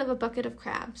reminded of a bucket of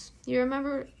crabs. You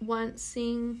remember once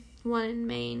seeing one in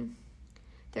Maine.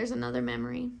 There's another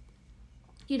memory.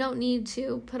 You don't need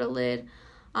to put a lid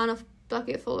on a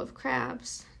bucket full of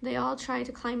crabs. They all try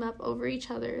to climb up over each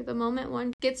other. The moment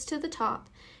one gets to the top,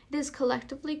 it is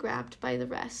collectively grabbed by the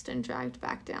rest and dragged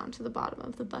back down to the bottom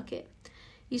of the bucket.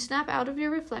 You snap out of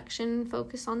your reflection and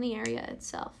focus on the area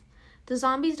itself. The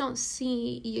zombies don't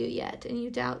see you yet, and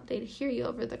you doubt they'd hear you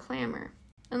over the clamor,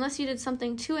 unless you did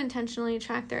something to intentionally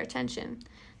attract their attention.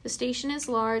 The station is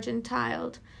large and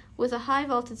tiled, with a high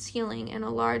vaulted ceiling and a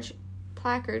large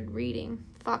placard reading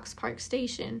Fox Park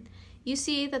Station. You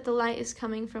see that the light is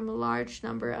coming from a large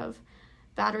number of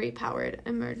battery-powered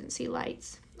emergency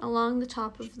lights along the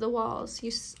top of the walls.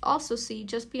 You also see,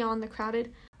 just beyond the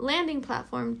crowded landing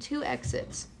platform, 2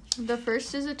 exits. The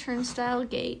first is a turnstile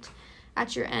gate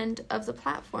at your end of the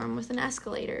platform with an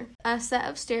escalator, a set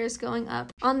of stairs going up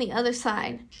on the other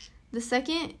side. The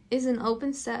second is an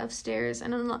open set of stairs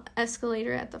and an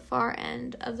escalator at the far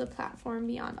end of the platform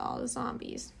beyond all the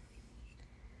zombies.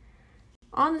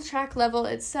 On the track level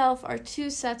itself are 2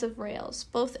 sets of rails,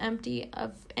 both empty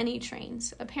of any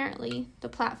trains. Apparently, the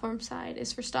platform side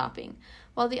is for stopping,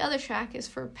 while the other track is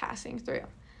for passing through.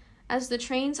 As the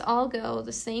trains all go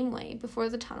the same way before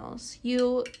the tunnels,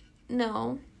 you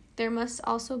know there must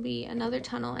also be another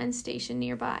tunnel and station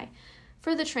nearby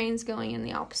for the trains going in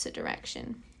the opposite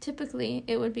direction. Typically,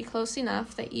 it would be close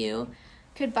enough that you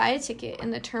could buy a ticket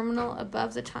in the terminal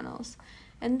above the tunnels,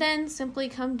 and then simply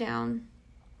come down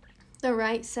the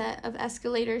right set of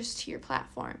escalators to your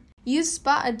platform. You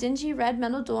spot a dingy red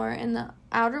metal door in the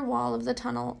outer wall of the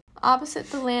tunnel opposite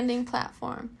the landing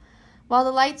platform. While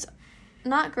the light's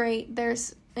not great,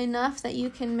 there's enough that you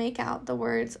can make out the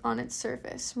words on its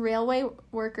surface, "Railway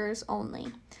workers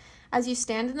only." As you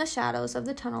stand in the shadows of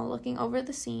the tunnel looking over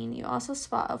the scene, you also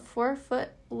spot a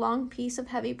 4-foot-long piece of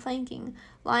heavy planking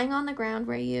lying on the ground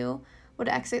where you would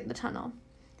exit the tunnel.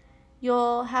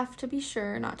 You'll have to be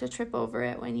sure not to trip over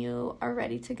it when you are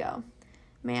ready to go.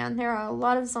 Man, there are a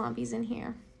lot of zombies in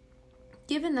here.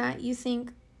 Given that, you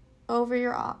think over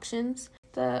your options.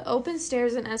 The open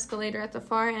stairs and escalator at the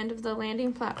far end of the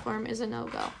landing platform is a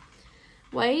no-go.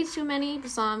 Way too many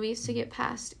zombies to get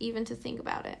past even to think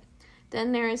about it.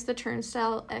 Then there is the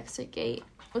turnstile exit gate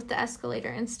with the escalator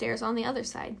and stairs on the other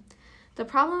side. The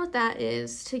problem with that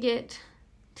is to get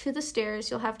to the stairs,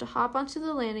 you'll have to hop onto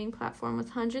the landing platform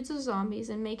with hundreds of zombies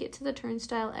and make it to the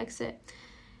turnstile exit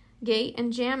gate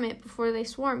and jam it before they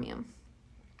swarm you.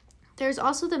 There's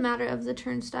also the matter of the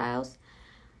turnstiles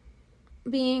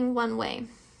being one way.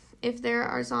 If there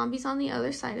are zombies on the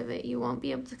other side of it, you won't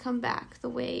be able to come back the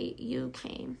way you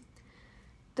came.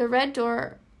 The red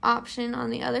door option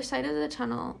on the other side of the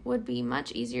tunnel would be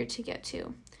much easier to get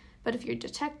to, but if you're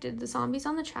detected, the zombies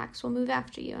on the tracks will move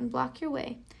after you and block your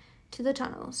way to the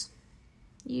tunnels.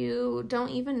 You don't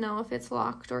even know if it's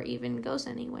locked or even goes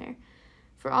anywhere.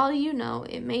 For all you know,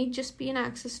 it may just be an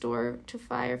access door to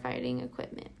firefighting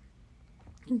equipment,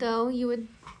 though you would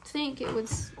think it would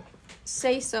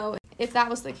say so if that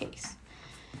was the case.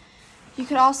 You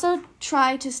could also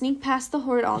try to sneak past the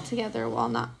horde altogether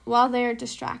while they are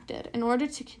distracted. In order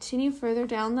to continue further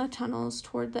down the tunnels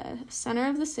toward the center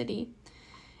of the city,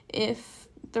 if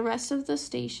the rest of the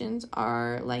stations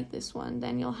are like this one,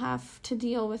 then you'll have to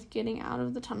deal with getting out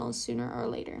of the tunnels sooner or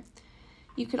later.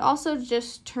 You could also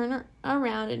just turn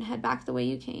around and head back the way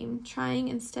you came, trying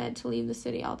instead to leave the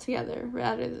city altogether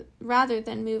rather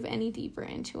than move any deeper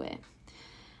into it.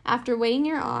 After weighing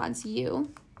your odds,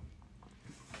 you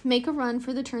make a run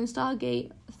for the turnstile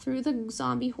gate through the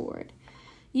zombie horde.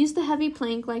 Use the heavy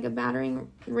plank like a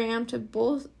battering ram to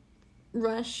bull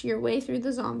rush your way through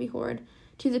the zombie horde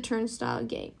to the turnstile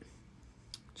gate.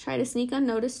 Try to sneak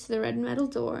unnoticed to the red metal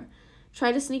door.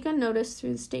 Try to sneak unnoticed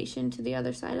through the station to the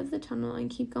other side of the tunnel and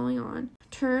keep going on.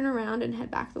 Turn around and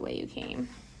head back the way you came.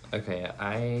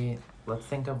 Okay, let's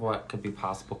think of what could be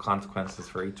possible consequences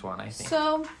for each one, I think.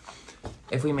 So,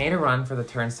 if we made a run for the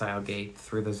turnstile gate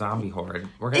through the zombie horde,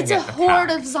 we're going to get attacked. It's a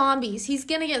horde of zombies. He's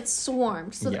going to get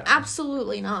swarmed, so Yeah.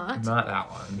 absolutely not. Not that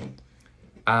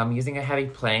one. Using a heavy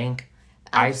plank,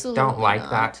 Absolutely I don't like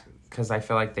not. that because I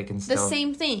feel like they can still... The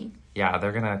same thing. Yeah,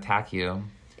 they're going to attack you.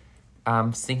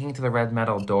 Sneaking to the red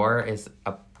metal door is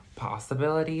a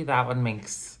possibility. That one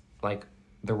makes, like,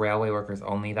 the railway workers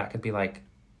only. That could be, like,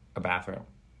 a bathroom.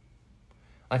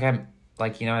 You know what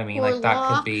I mean? Or Like, that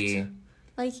locked, could be...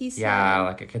 Like he said. Yeah,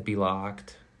 like, it could be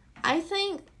locked. I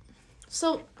think...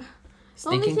 So, the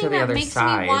Sneaking only to thing the that other makes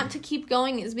side. me want to keep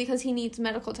going is because he needs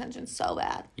medical attention so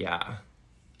bad. Yeah.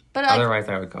 But, like, Otherwise,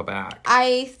 I would go back.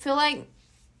 I feel like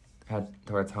Head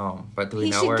towards home. But do we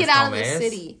he know should where get his out home of the is?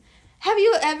 city. Have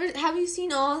you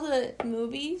seen all the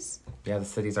movies? Yeah, the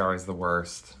cities are always the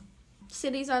worst.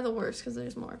 Cities are the worst because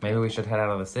there's more. Maybe we should head out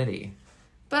of the city.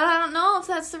 But I don't know if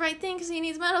that's the right thing because he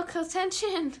needs medical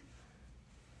attention.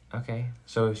 Okay,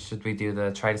 so should we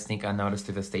try to sneak unnoticed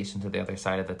through the station to the other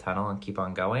side of the tunnel and keep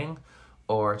on going?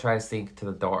 Or try to sneak to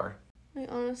the door? I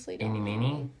honestly don't Eeny, know.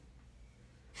 meeny?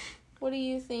 What do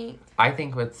you think? I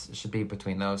think it should be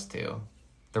between those two.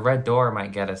 The red door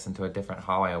might get us into a different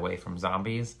hallway away from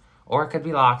zombies. Or it could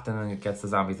be locked and then it gets the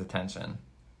zombies' attention.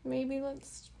 Maybe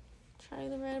let's try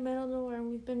the red metal door.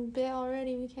 We've been bit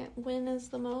already. We can't win as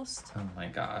the most. Oh my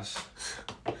gosh.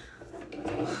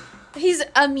 He's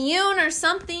immune or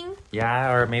something.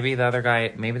 Yeah, or maybe the other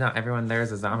guy, maybe not everyone there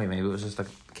is a zombie. Maybe it was just a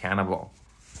cannibal.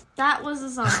 That was a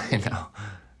zombie. I know.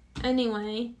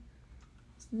 Anyway,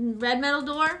 red metal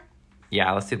door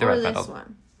Yeah, let's see the or red this metal.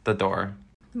 one? The door.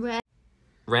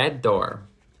 Red door.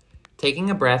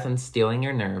 Taking a breath and steeling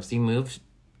your nerves, you move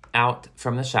out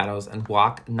from the shadows and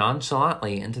walk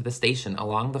nonchalantly into the station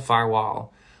along the far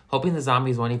wall, hoping the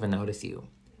zombies won't even notice you.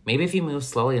 Maybe if you move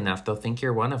slowly enough, they'll think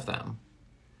you're one of them.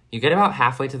 You get about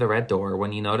halfway to the red door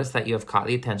when you notice that you have caught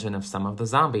the attention of some of the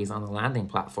zombies on the landing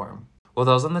platform, while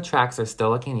those on the tracks are still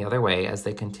looking the other way as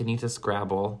they continue to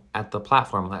scrabble at the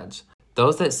platform ledge.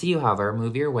 Those that see you, however,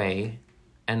 move your way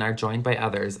and are joined by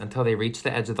others until they reach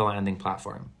the edge of the landing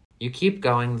platform. You keep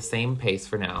going the same pace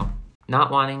for now, not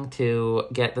wanting to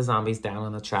get the zombies down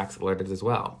on the tracks alerted as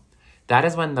well. That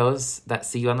is when those that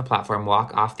see you on the platform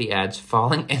walk off the edge,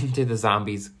 falling into the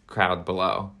zombies crowd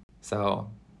below. So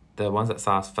the ones that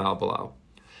saw us fell below.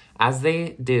 As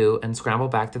they do and scramble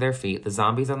back to their feet, the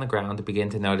zombies on the ground begin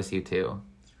to notice you too.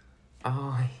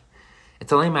 Oh,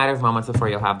 it's only a matter of moments before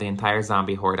you'll have the entire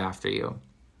zombie horde after you.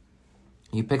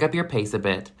 You pick up your pace a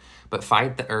bit, but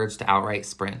fight the urge to outright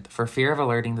sprint, for fear of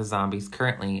alerting the zombies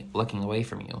currently looking away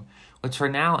from you, which for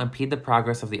now impede the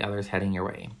progress of the others heading your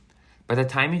way. By the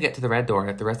time you get to the red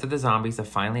door, the rest of the zombies have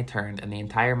finally turned, and the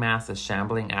entire mass is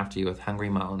shambling after you with hungry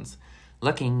moans.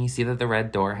 Looking, you see that the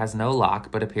red door has no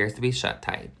lock, but appears to be shut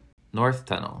tight. North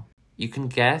Tunnel. You can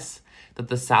guess that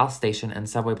the South Station and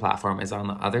subway platform is on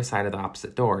the other side of the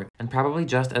opposite door, and probably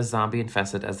just as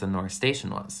zombie-infested as the North Station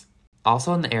was.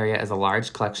 Also in the area is a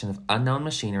large collection of unknown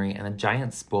machinery and a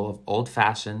giant spool of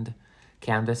old-fashioned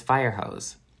canvas fire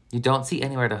hose. You don't see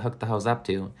anywhere to hook the hose up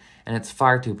to, and it's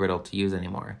far too brittle to use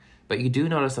anymore. But you do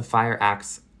notice a fire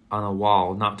axe on a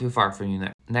wall not too far from you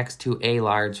next to a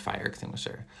large fire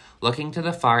extinguisher. Looking to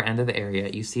the far end of the area,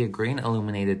 you see a green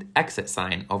illuminated exit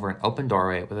sign over an open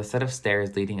doorway with a set of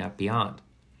stairs leading up beyond.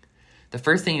 The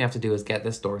first thing you have to do is get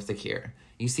this door secure.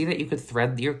 You see that you could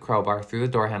thread your crowbar through the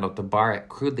door handle to bar it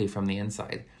crudely from the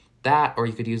inside. That, or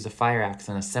you could use a fire axe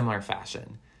in a similar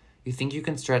fashion. You think you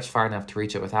can stretch far enough to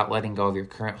reach it without letting go of your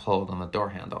current hold on the door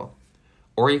handle.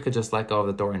 Or you could just let go of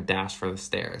the door and dash for the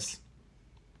stairs.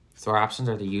 So our options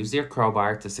are to use your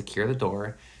crowbar to secure the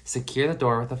door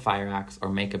with a fire axe, or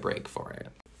make a break for it.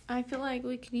 I feel like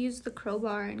we could use the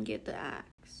crowbar and get the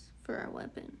axe for our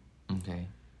weapon. Okay.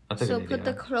 That's a good idea. So put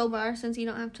the crowbar, since you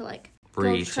don't have to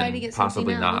reach go try and to get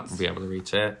possibly something else. Not be able to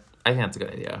reach it. I think that's a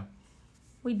good idea.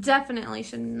 We definitely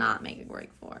should not make a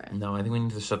break for it. No, I think we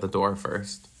need to shut the door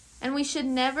first. And we should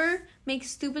never make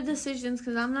stupid decisions,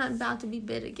 because I'm not about to be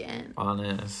bit again.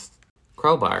 Honest.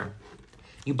 Crowbar.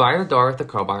 You bar the door with the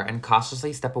crowbar and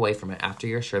cautiously step away from it after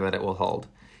you're sure that it will hold.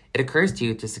 It occurs to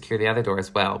you to secure the other door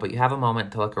as well, but you have a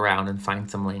moment to look around and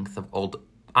find some length of old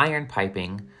iron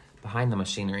piping behind the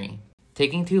machinery.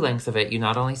 Taking 2 lengths of it, you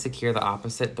not only secure the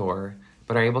opposite door,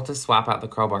 but are able to swap out the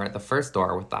crowbar at the first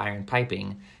door with the iron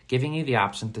piping, giving you the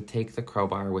option to take the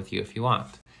crowbar with you if you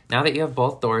want. Now that you have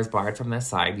both doors barred from this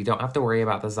side, you don't have to worry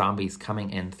about the zombies coming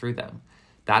in through them.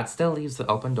 That still leaves the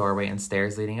open doorway and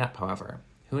stairs leading up, however.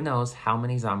 Who knows how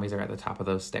many zombies are at the top of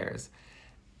those stairs?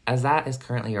 As that is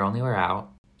currently your only way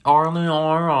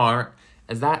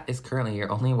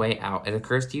out, it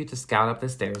occurs to you to scout up the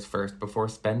stairs first before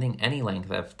spending any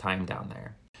length of time down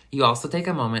there. You also take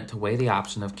a moment to weigh the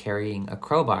option of carrying a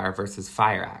crowbar versus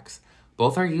fire axe.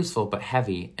 Both are useful but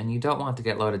heavy, and you don't want to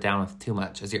get loaded down with too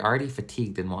much, as you're already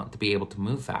fatigued and want to be able to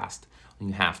move fast when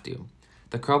you have to.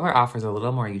 The crowbar offers a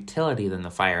little more utility than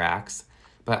the fire axe,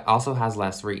 but also has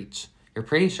less reach. You're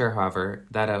pretty sure, however,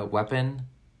 that a weapon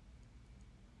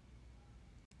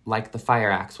like the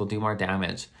fire axe will do more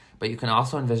damage, but you can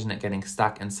also envision it getting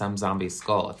stuck in some zombie's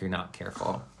skull if you're not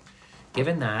careful.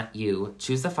 Given that, you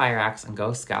choose the fire axe and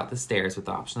go scout the stairs with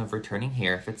the option of returning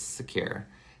here if it's secure.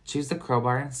 Choose the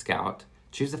crowbar and scout.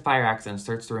 Choose the fire axe and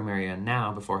search the room area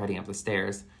now before heading up the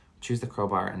stairs. Choose the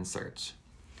crowbar and search.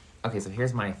 Okay, so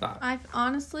here's my thought.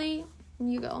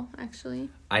 You go, actually.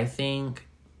 I think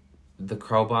the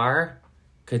crowbar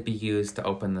could be used to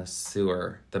open the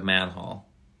sewer, the manhole.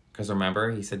 Because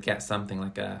remember, he said get something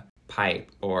like a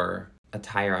pipe or a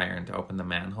tire iron to open the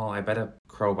manhole. I bet a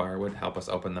crowbar would help us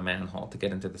open the manhole to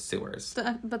get into the sewers.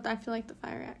 But I feel like the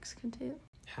fire axe can too.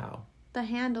 How? The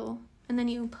handle, and then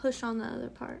you push on the other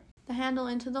part. The handle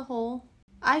into the hole.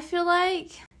 I feel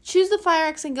like choose the fire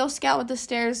axe and go scout with the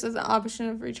stairs as an option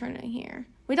of returning here.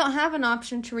 We don't have an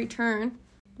option to return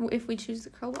if we choose the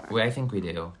crowbar. I think we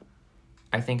do.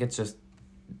 I think it's just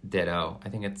ditto. I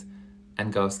think it's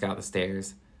and go scout the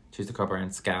stairs. Choose the crowbar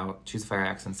and scout. Choose the fire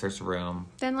axe and search the room.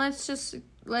 Then let's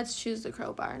choose the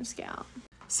crowbar and scout.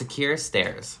 Secure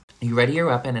stairs. You ready your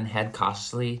weapon and head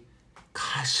cautiously.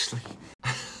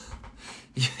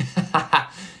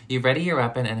 You ready your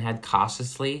weapon and head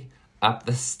cautiously up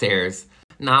the stairs,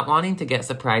 not wanting to get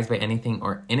surprised by anything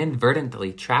or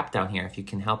inadvertently trapped down here if you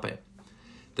can help it.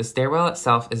 The stairwell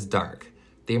itself is dark.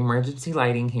 The emergency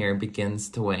lighting here begins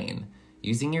to wane.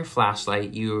 Using your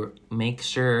flashlight, you make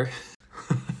sure...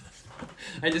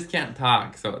 I just can't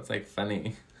talk, so it's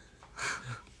funny.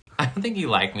 I don't think you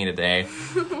like me today.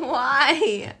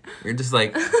 Why? You're just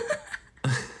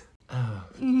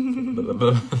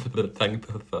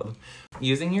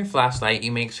Using your flashlight,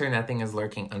 you make sure nothing is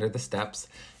lurking under the steps,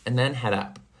 and then head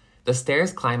up. The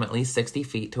stairs climb at least 60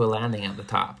 feet to a landing at the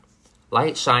top.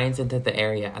 Light shines into the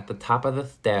area at the top of the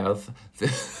stairs.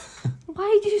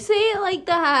 Why did you say it like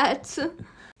that?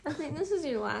 I think this is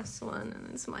your last one, and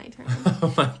it's my turn.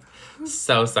 Oh my,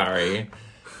 so sorry.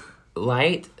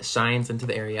 Light shines into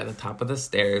the area at the top of the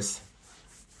stairs.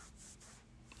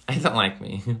 I don't like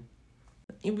me.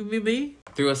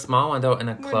 Through a small window in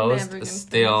a closed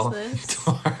steel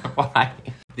door. Why?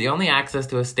 The only access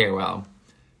to a stairwell.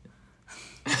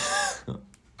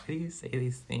 Why do you say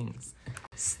these things?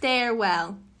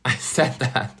 Stairwell. I said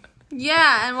that.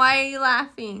 Yeah, and why are you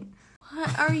laughing?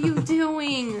 What are you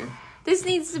doing? This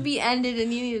needs to be ended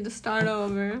and you need to start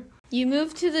over. You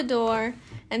move to the door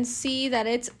and see that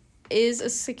it is a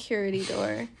security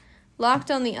door,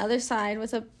 locked on the other side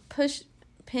with a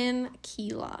push-pin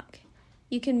key lock.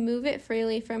 You can move it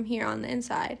freely from here on the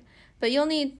inside, but you'll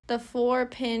need the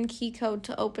 4-pin key code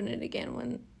to open it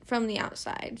again from the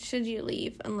outside, should you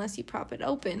leave, unless you prop it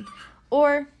open,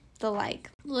 or the like.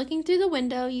 Looking through the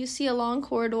window, you see a long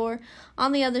corridor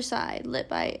on the other side, lit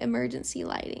by emergency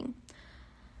lighting.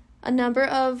 A number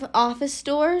of office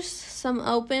doors, some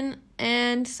open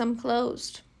and some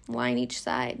closed, line each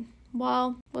side,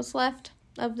 while what's left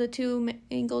of the 2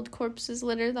 mangled corpses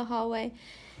litter the hallway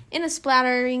in a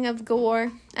splattering of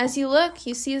gore. As you look,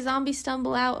 you see a zombie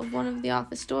stumble out of one of the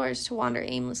office doors to wander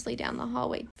aimlessly down the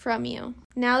hallway from you.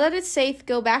 Now that it's safe,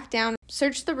 go back down,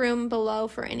 search the room below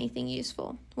for anything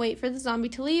useful. Wait for the zombie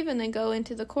to leave and then go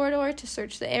into the corridor to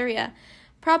search the area,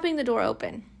 propping the door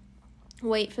open.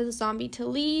 Wait for the zombie to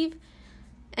leave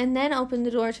and then open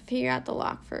the door to figure out the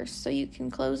lock first so you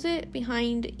can close it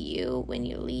behind you when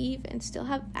you leave and still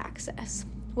have access.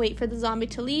 Wait for the zombie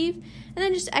to leave, and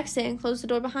then just exit and close the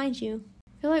door behind you.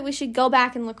 I feel like we should go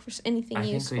back and look for anything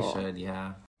useful. I think we should,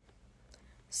 yeah.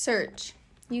 Search.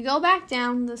 You go back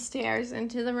down the stairs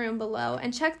into the room below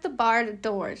and check the barred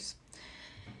doors.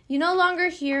 You no longer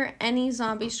hear any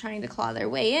zombies trying to claw their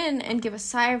way in and give a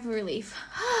sigh of relief.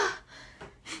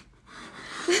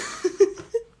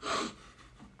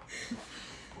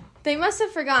 They must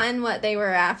have forgotten what they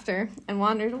were after and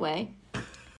wandered away.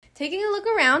 Taking a look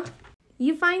around,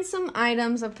 you find some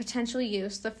items of potential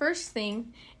use. The first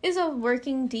thing is a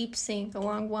working deep sink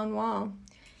along one wall.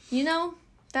 You know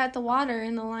that the water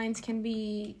in the lines can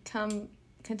become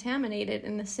contaminated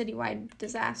in a citywide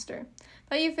disaster,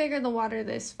 but you figure the water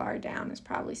this far down is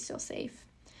probably still safe.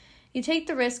 You take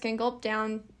the risk and gulp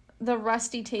down the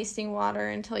rusty tasting water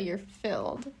until you're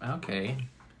filled. Okay.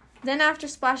 Then after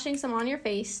splashing some on your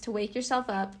face to wake yourself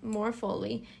up more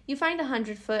fully, you find a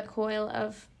 100-foot coil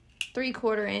of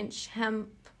 3/4-inch hemp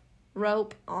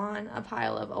rope on a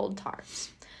pile of old tarps.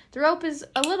 The rope is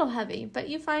a little heavy, but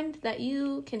you find that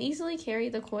you can easily carry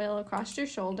the coil across your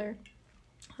shoulder.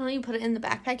 Why don't you put it in the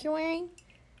backpack you're wearing?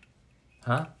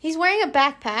 Huh? He's wearing a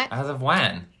backpack. As of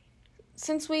when?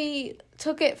 Since we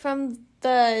took it from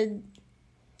the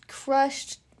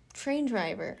crushed train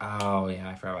driver. Oh, yeah,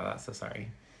 I forgot about that. So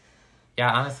sorry.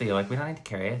 Yeah, honestly, we don't need to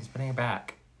carry it. Just put it in your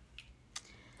back.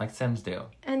 Like Sims do.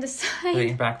 And Put it in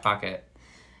your back pocket.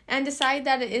 And decide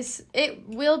that it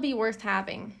will be worth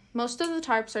having. Most of the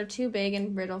tarps are too big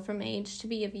and brittle from age to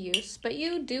be of use, but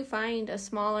you do find a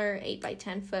smaller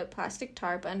 8x10-foot plastic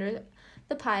tarp under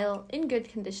the pile in good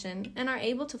condition and are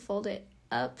able to fold it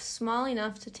up small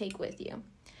enough to take with you.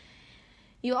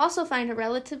 You also find a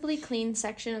relatively clean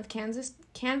section of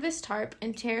canvas tarp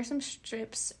and tear some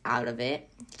strips out of it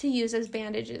to use as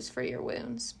bandages for your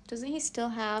wounds. Doesn't he still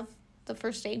have the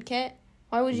first aid kit?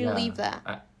 Why would you leave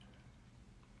that?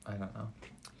 I don't know.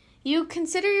 You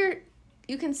consider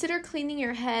cleaning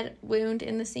your head wound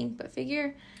in the sink, but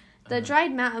figure the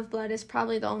dried mat of blood is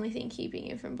probably the only thing keeping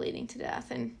you from bleeding to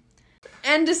death,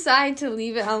 and decide to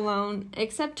leave it alone,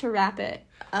 except to wrap it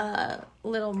a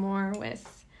little more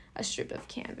with a strip of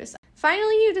canvas.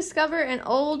 Finally, you discover an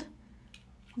old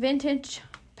vintage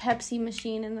Pepsi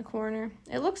machine in the corner.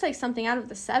 It looks like something out of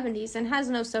the 70s and has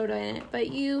no soda in it,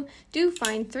 but you do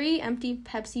find 3 empty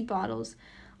Pepsi bottles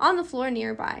on the floor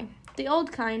nearby, the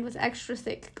old kind with extra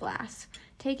thick glass.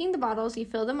 Taking the bottles, you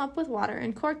fill them up with water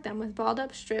and cork them with balled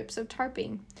up strips of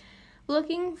tarping.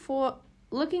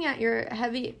 Looking at your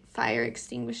heavy fire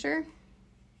extinguisher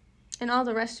and all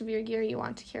the rest of your gear you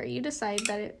want to carry, you decide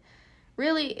that it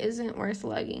really isn't worth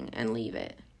lugging and leave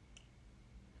it.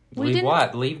 Leave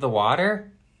what? Leave the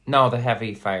water? No, the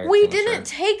heavy fire extinguisher. We didn't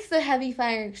take the heavy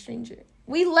fire extinguisher.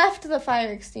 We left the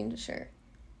fire extinguisher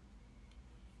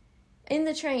in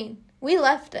the train. We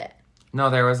left it. No,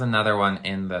 there was another one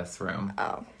in this room.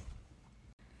 Oh.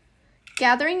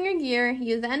 Gathering your gear,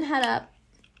 you then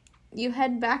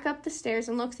head back up the stairs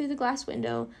and look through the glass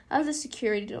window of the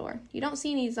security door. You don't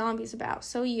see any zombies about,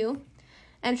 so you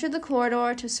enter the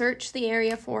corridor to search the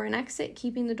area for an exit,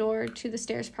 keeping the door to the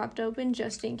stairs propped open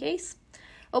just in case.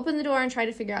 Open the door and try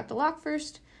to figure out the lock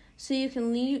first, so you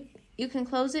can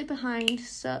close it behind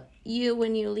you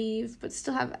when you leave, but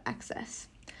still have access.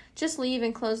 Just leave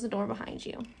and close the door behind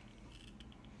you.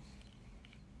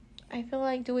 I feel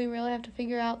like, do we really have to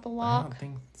figure out the lock? I don't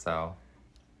think so.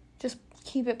 Just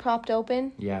keep it propped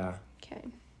open? Yeah. Okay.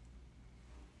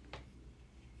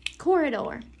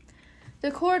 Corridor. The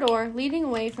corridor leading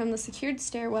away from the secured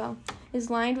stairwell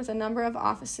is lined with a number of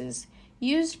offices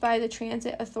used by the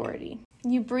transit authority.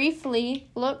 You briefly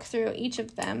look through each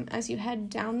of them as you head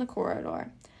down the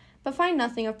corridor, but find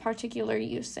nothing of particular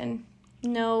use and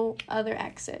no other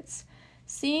exits.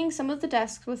 Seeing some of the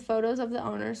desks with photos of the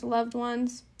owners' loved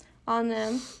ones on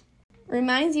them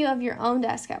reminds you of your own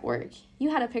desk at work.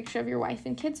 You had a picture of your wife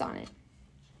and kids on it.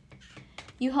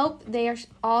 You hope they are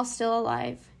all still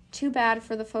alive. Too bad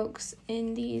for the folks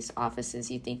in these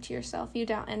offices, you think to yourself. You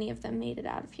doubt any of them made it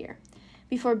out of here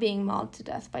before being mauled to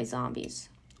death by zombies.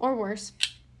 Or worse,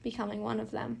 becoming one of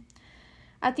them.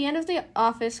 At the end of the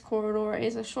office corridor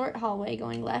is a short hallway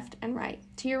going left and right.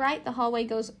 To your right, the hallway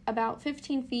goes about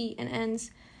 15 feet and ends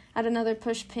at another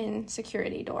push-pin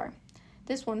security door.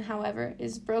 This one, however,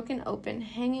 is broken open,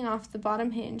 hanging off the bottom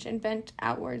hinge and bent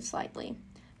outward slightly.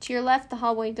 To your left, the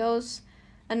hallway goes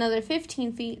another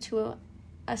 15 feet to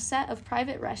a set of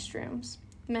private restrooms,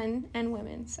 men and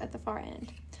women's, at the far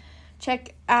end.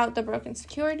 Check out the broken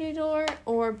security door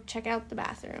or check out the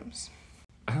bathrooms.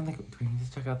 I don't think we need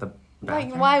to check out the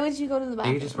bathroom. Like, why would you go to the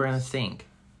bathroom? You just were in a sink.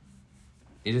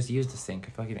 You just used a sink.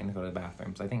 I feel like you didn't go to the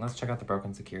bathroom. So I think let's check out the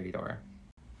broken security door.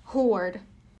 Horde.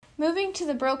 Moving to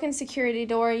the broken security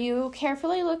door, you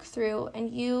carefully look through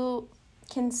and you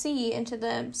can see into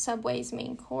the subway's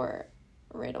main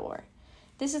corridor.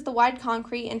 This is the wide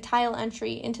concrete and tile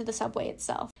entry into the subway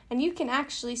itself. And you can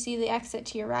actually see the exit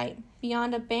to your right,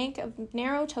 beyond a bank of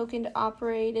narrow tokened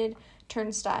operated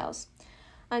turnstiles.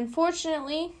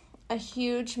 Unfortunately, a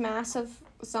huge mass of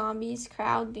zombies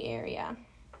crowd the area,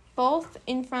 both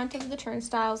in front of the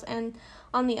turnstiles and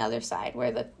on the other side,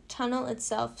 where the tunnel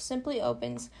itself simply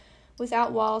opens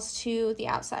without walls to the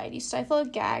outside. You stifle a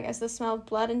gag as the smell of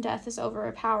blood and death is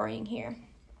overpowering here.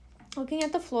 Looking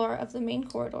at the floor of the main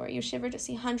corridor, you shiver to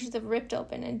see hundreds of ripped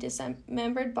open and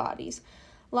dismembered bodies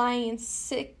lying in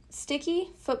sticky,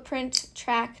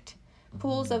 footprint-tracked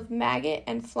pools of maggot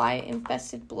and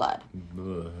fly-infested blood.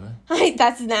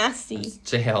 That's nasty. That's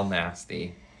jail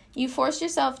nasty. You force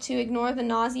yourself to ignore the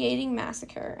nauseating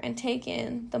massacre and take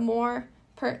in the more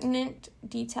pertinent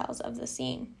details of the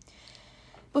scene.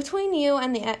 Between you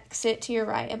and the exit to your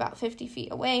right, about 50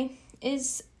 feet away,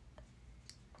 is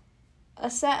a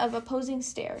set of opposing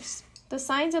stairs. The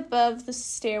signs above the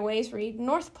stairways read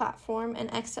North Platform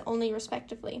and Exit Only,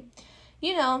 respectively.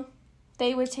 You know,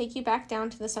 they would take you back down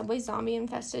to the subway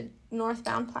zombie-infested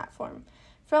northbound platform,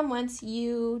 from whence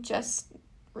you just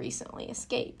recently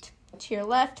escaped. To your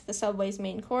left, the subway's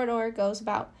main corridor goes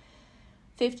about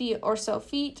 50 or so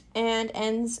feet and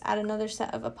ends at another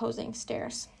set of opposing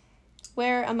stairs,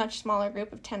 where a much smaller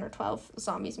group of 10 or 12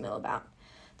 zombies mill about.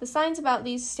 The signs about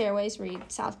these stairways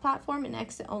read South Platform and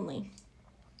Exit Only.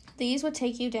 These would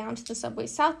take you down to the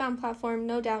subway's southbound platform,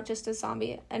 no doubt just as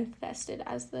zombie-infested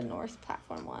as the north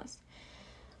platform was.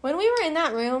 When we were in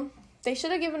that room, they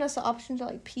should have given us the option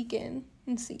to, peek in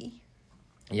and see.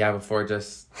 Yeah, before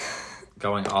just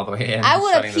going all the way in I and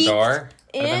would have shutting the door.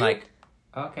 in. And then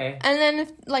okay. And then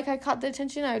if, I caught the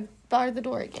attention, I would bar the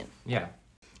door again. Yeah.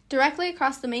 Directly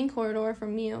across the main corridor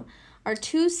from you are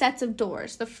two sets of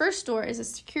doors. The first door is a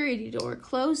security door,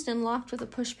 closed and locked with a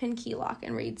push-pin key lock,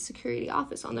 and reads Security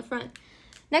Office on the front.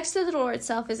 Next to the door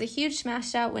itself is a huge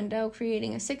smashed-out window,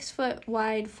 creating a 6-foot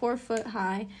wide, 4-foot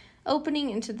high opening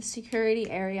into the security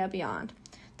area beyond.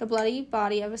 The bloody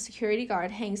body of a security guard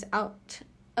hangs out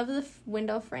of the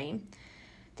window frame,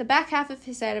 the back half of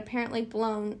his head apparently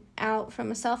blown out from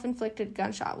a self-inflicted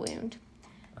gunshot wound.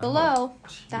 Below,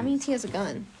 that means he has a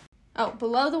gun.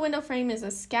 Below the window frame is a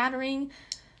scattering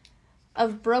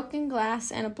of broken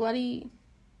glass and a bloody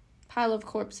pile of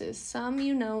corpses, some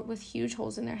you note with huge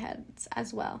holes in their heads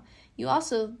as well. You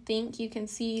also think you can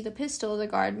see the pistol the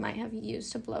guard might have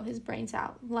used to blow his brains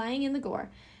out, lying in the gore.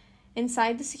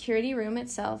 Inside the security room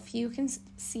itself, you can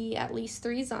see at least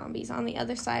 3 zombies on the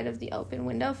other side of the open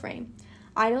window frame,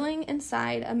 idling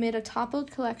inside amid a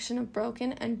toppled collection of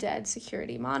broken and dead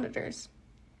security monitors.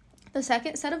 The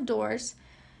second set of doors,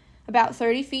 about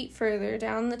 30 feet further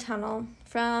down the tunnel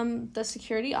from the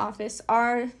security office,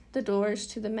 are the doors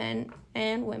to the men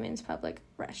and women's public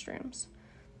restrooms.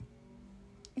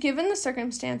 Given the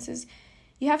circumstances,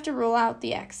 you have to rule out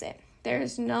the exit. There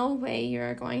is no way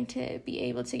you're going to be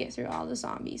able to get through all the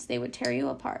zombies. They would tear you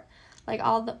apart, like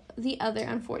all the other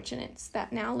unfortunates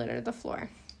that now litter the floor.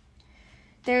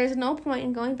 There is no point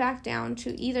in going back down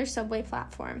to either subway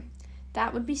platform.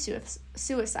 That would be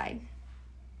suicide.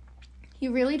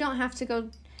 You really don't have to go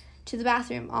to the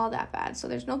bathroom all that bad, so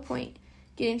there's no point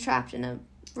getting trapped in a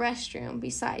restroom.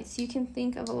 Besides, you can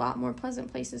think of a lot more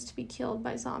pleasant places to be killed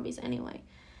by zombies anyway.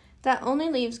 That only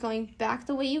leaves going back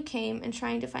the way you came and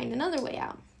trying to find another way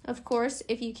out. Of course,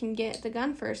 if you can get the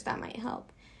gun first, that might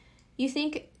help. You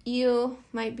think you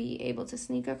might be able to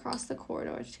sneak across the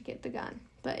corridor to get the gun,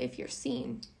 but if you're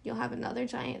seen, you'll have another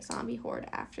giant zombie horde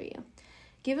after you.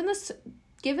 Given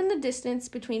the distance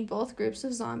between both groups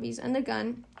of zombies and the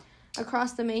gun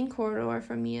across the main corridor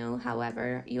from you,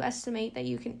 however, you estimate that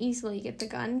you can easily get the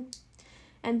gun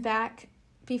and back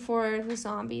before the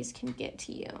zombies can get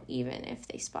to you, even if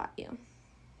they spot you.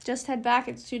 Just head back.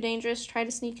 It's too dangerous. Try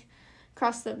to sneak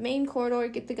across the main corridor,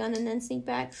 get the gun, and then sneak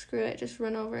back. Screw it. Just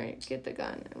run over and get the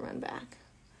gun and run back.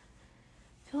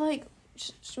 I feel like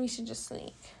we should just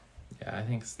sneak. Yeah, I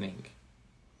think sneak.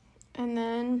 And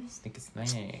then...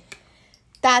 Snake.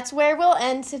 That's where we'll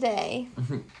end today.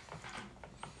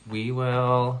 We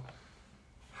will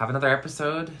have another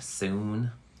episode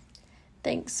soon.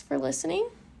 Thanks for listening.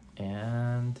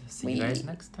 And see you guys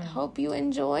next time. Hope you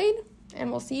enjoyed, and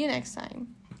we'll see you next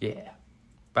time. Yeah.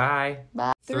 Bye.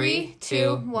 Bye. 3,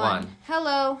 2, 1.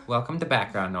 Hello. Welcome to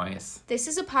Background Noise. This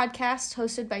is a podcast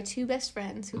hosted by two best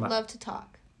friends who love to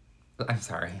talk. I'm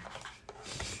sorry.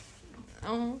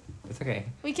 Oh. It's okay.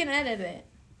 We can edit it.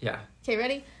 Yeah. Okay,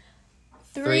 ready?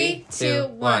 3, 2,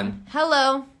 1.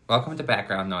 Hello. Welcome to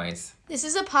Background Noise. This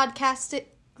is a podcast...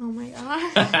 Oh my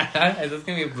god. Is this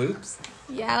going to be bloops?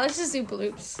 Yeah, let's just do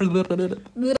bloops.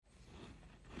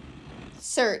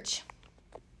 Search.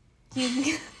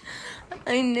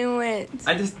 I knew it.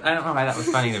 I don't know why that was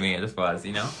funny to me. It just was,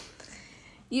 you know?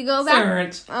 You go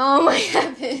back. Search. Oh my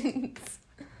heavens.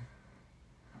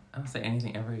 I don't say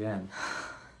anything ever again.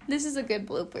 This is a good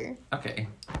blooper. Okay.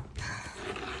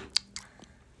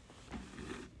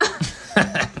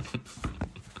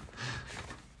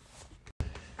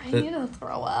 I need to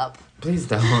throw up. Please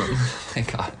don't. Oh my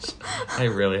gosh. I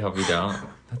really hope you don't.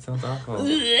 That sounds awful.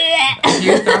 If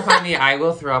you throw up on me, I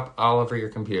will throw up all over your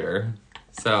computer.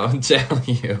 So, jail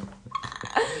you.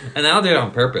 And I'll do it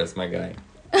on purpose, my guy.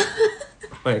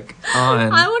 Like,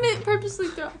 on. I wouldn't purposely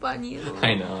throw up on you.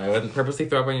 I know. I wouldn't purposely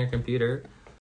throw up on your computer.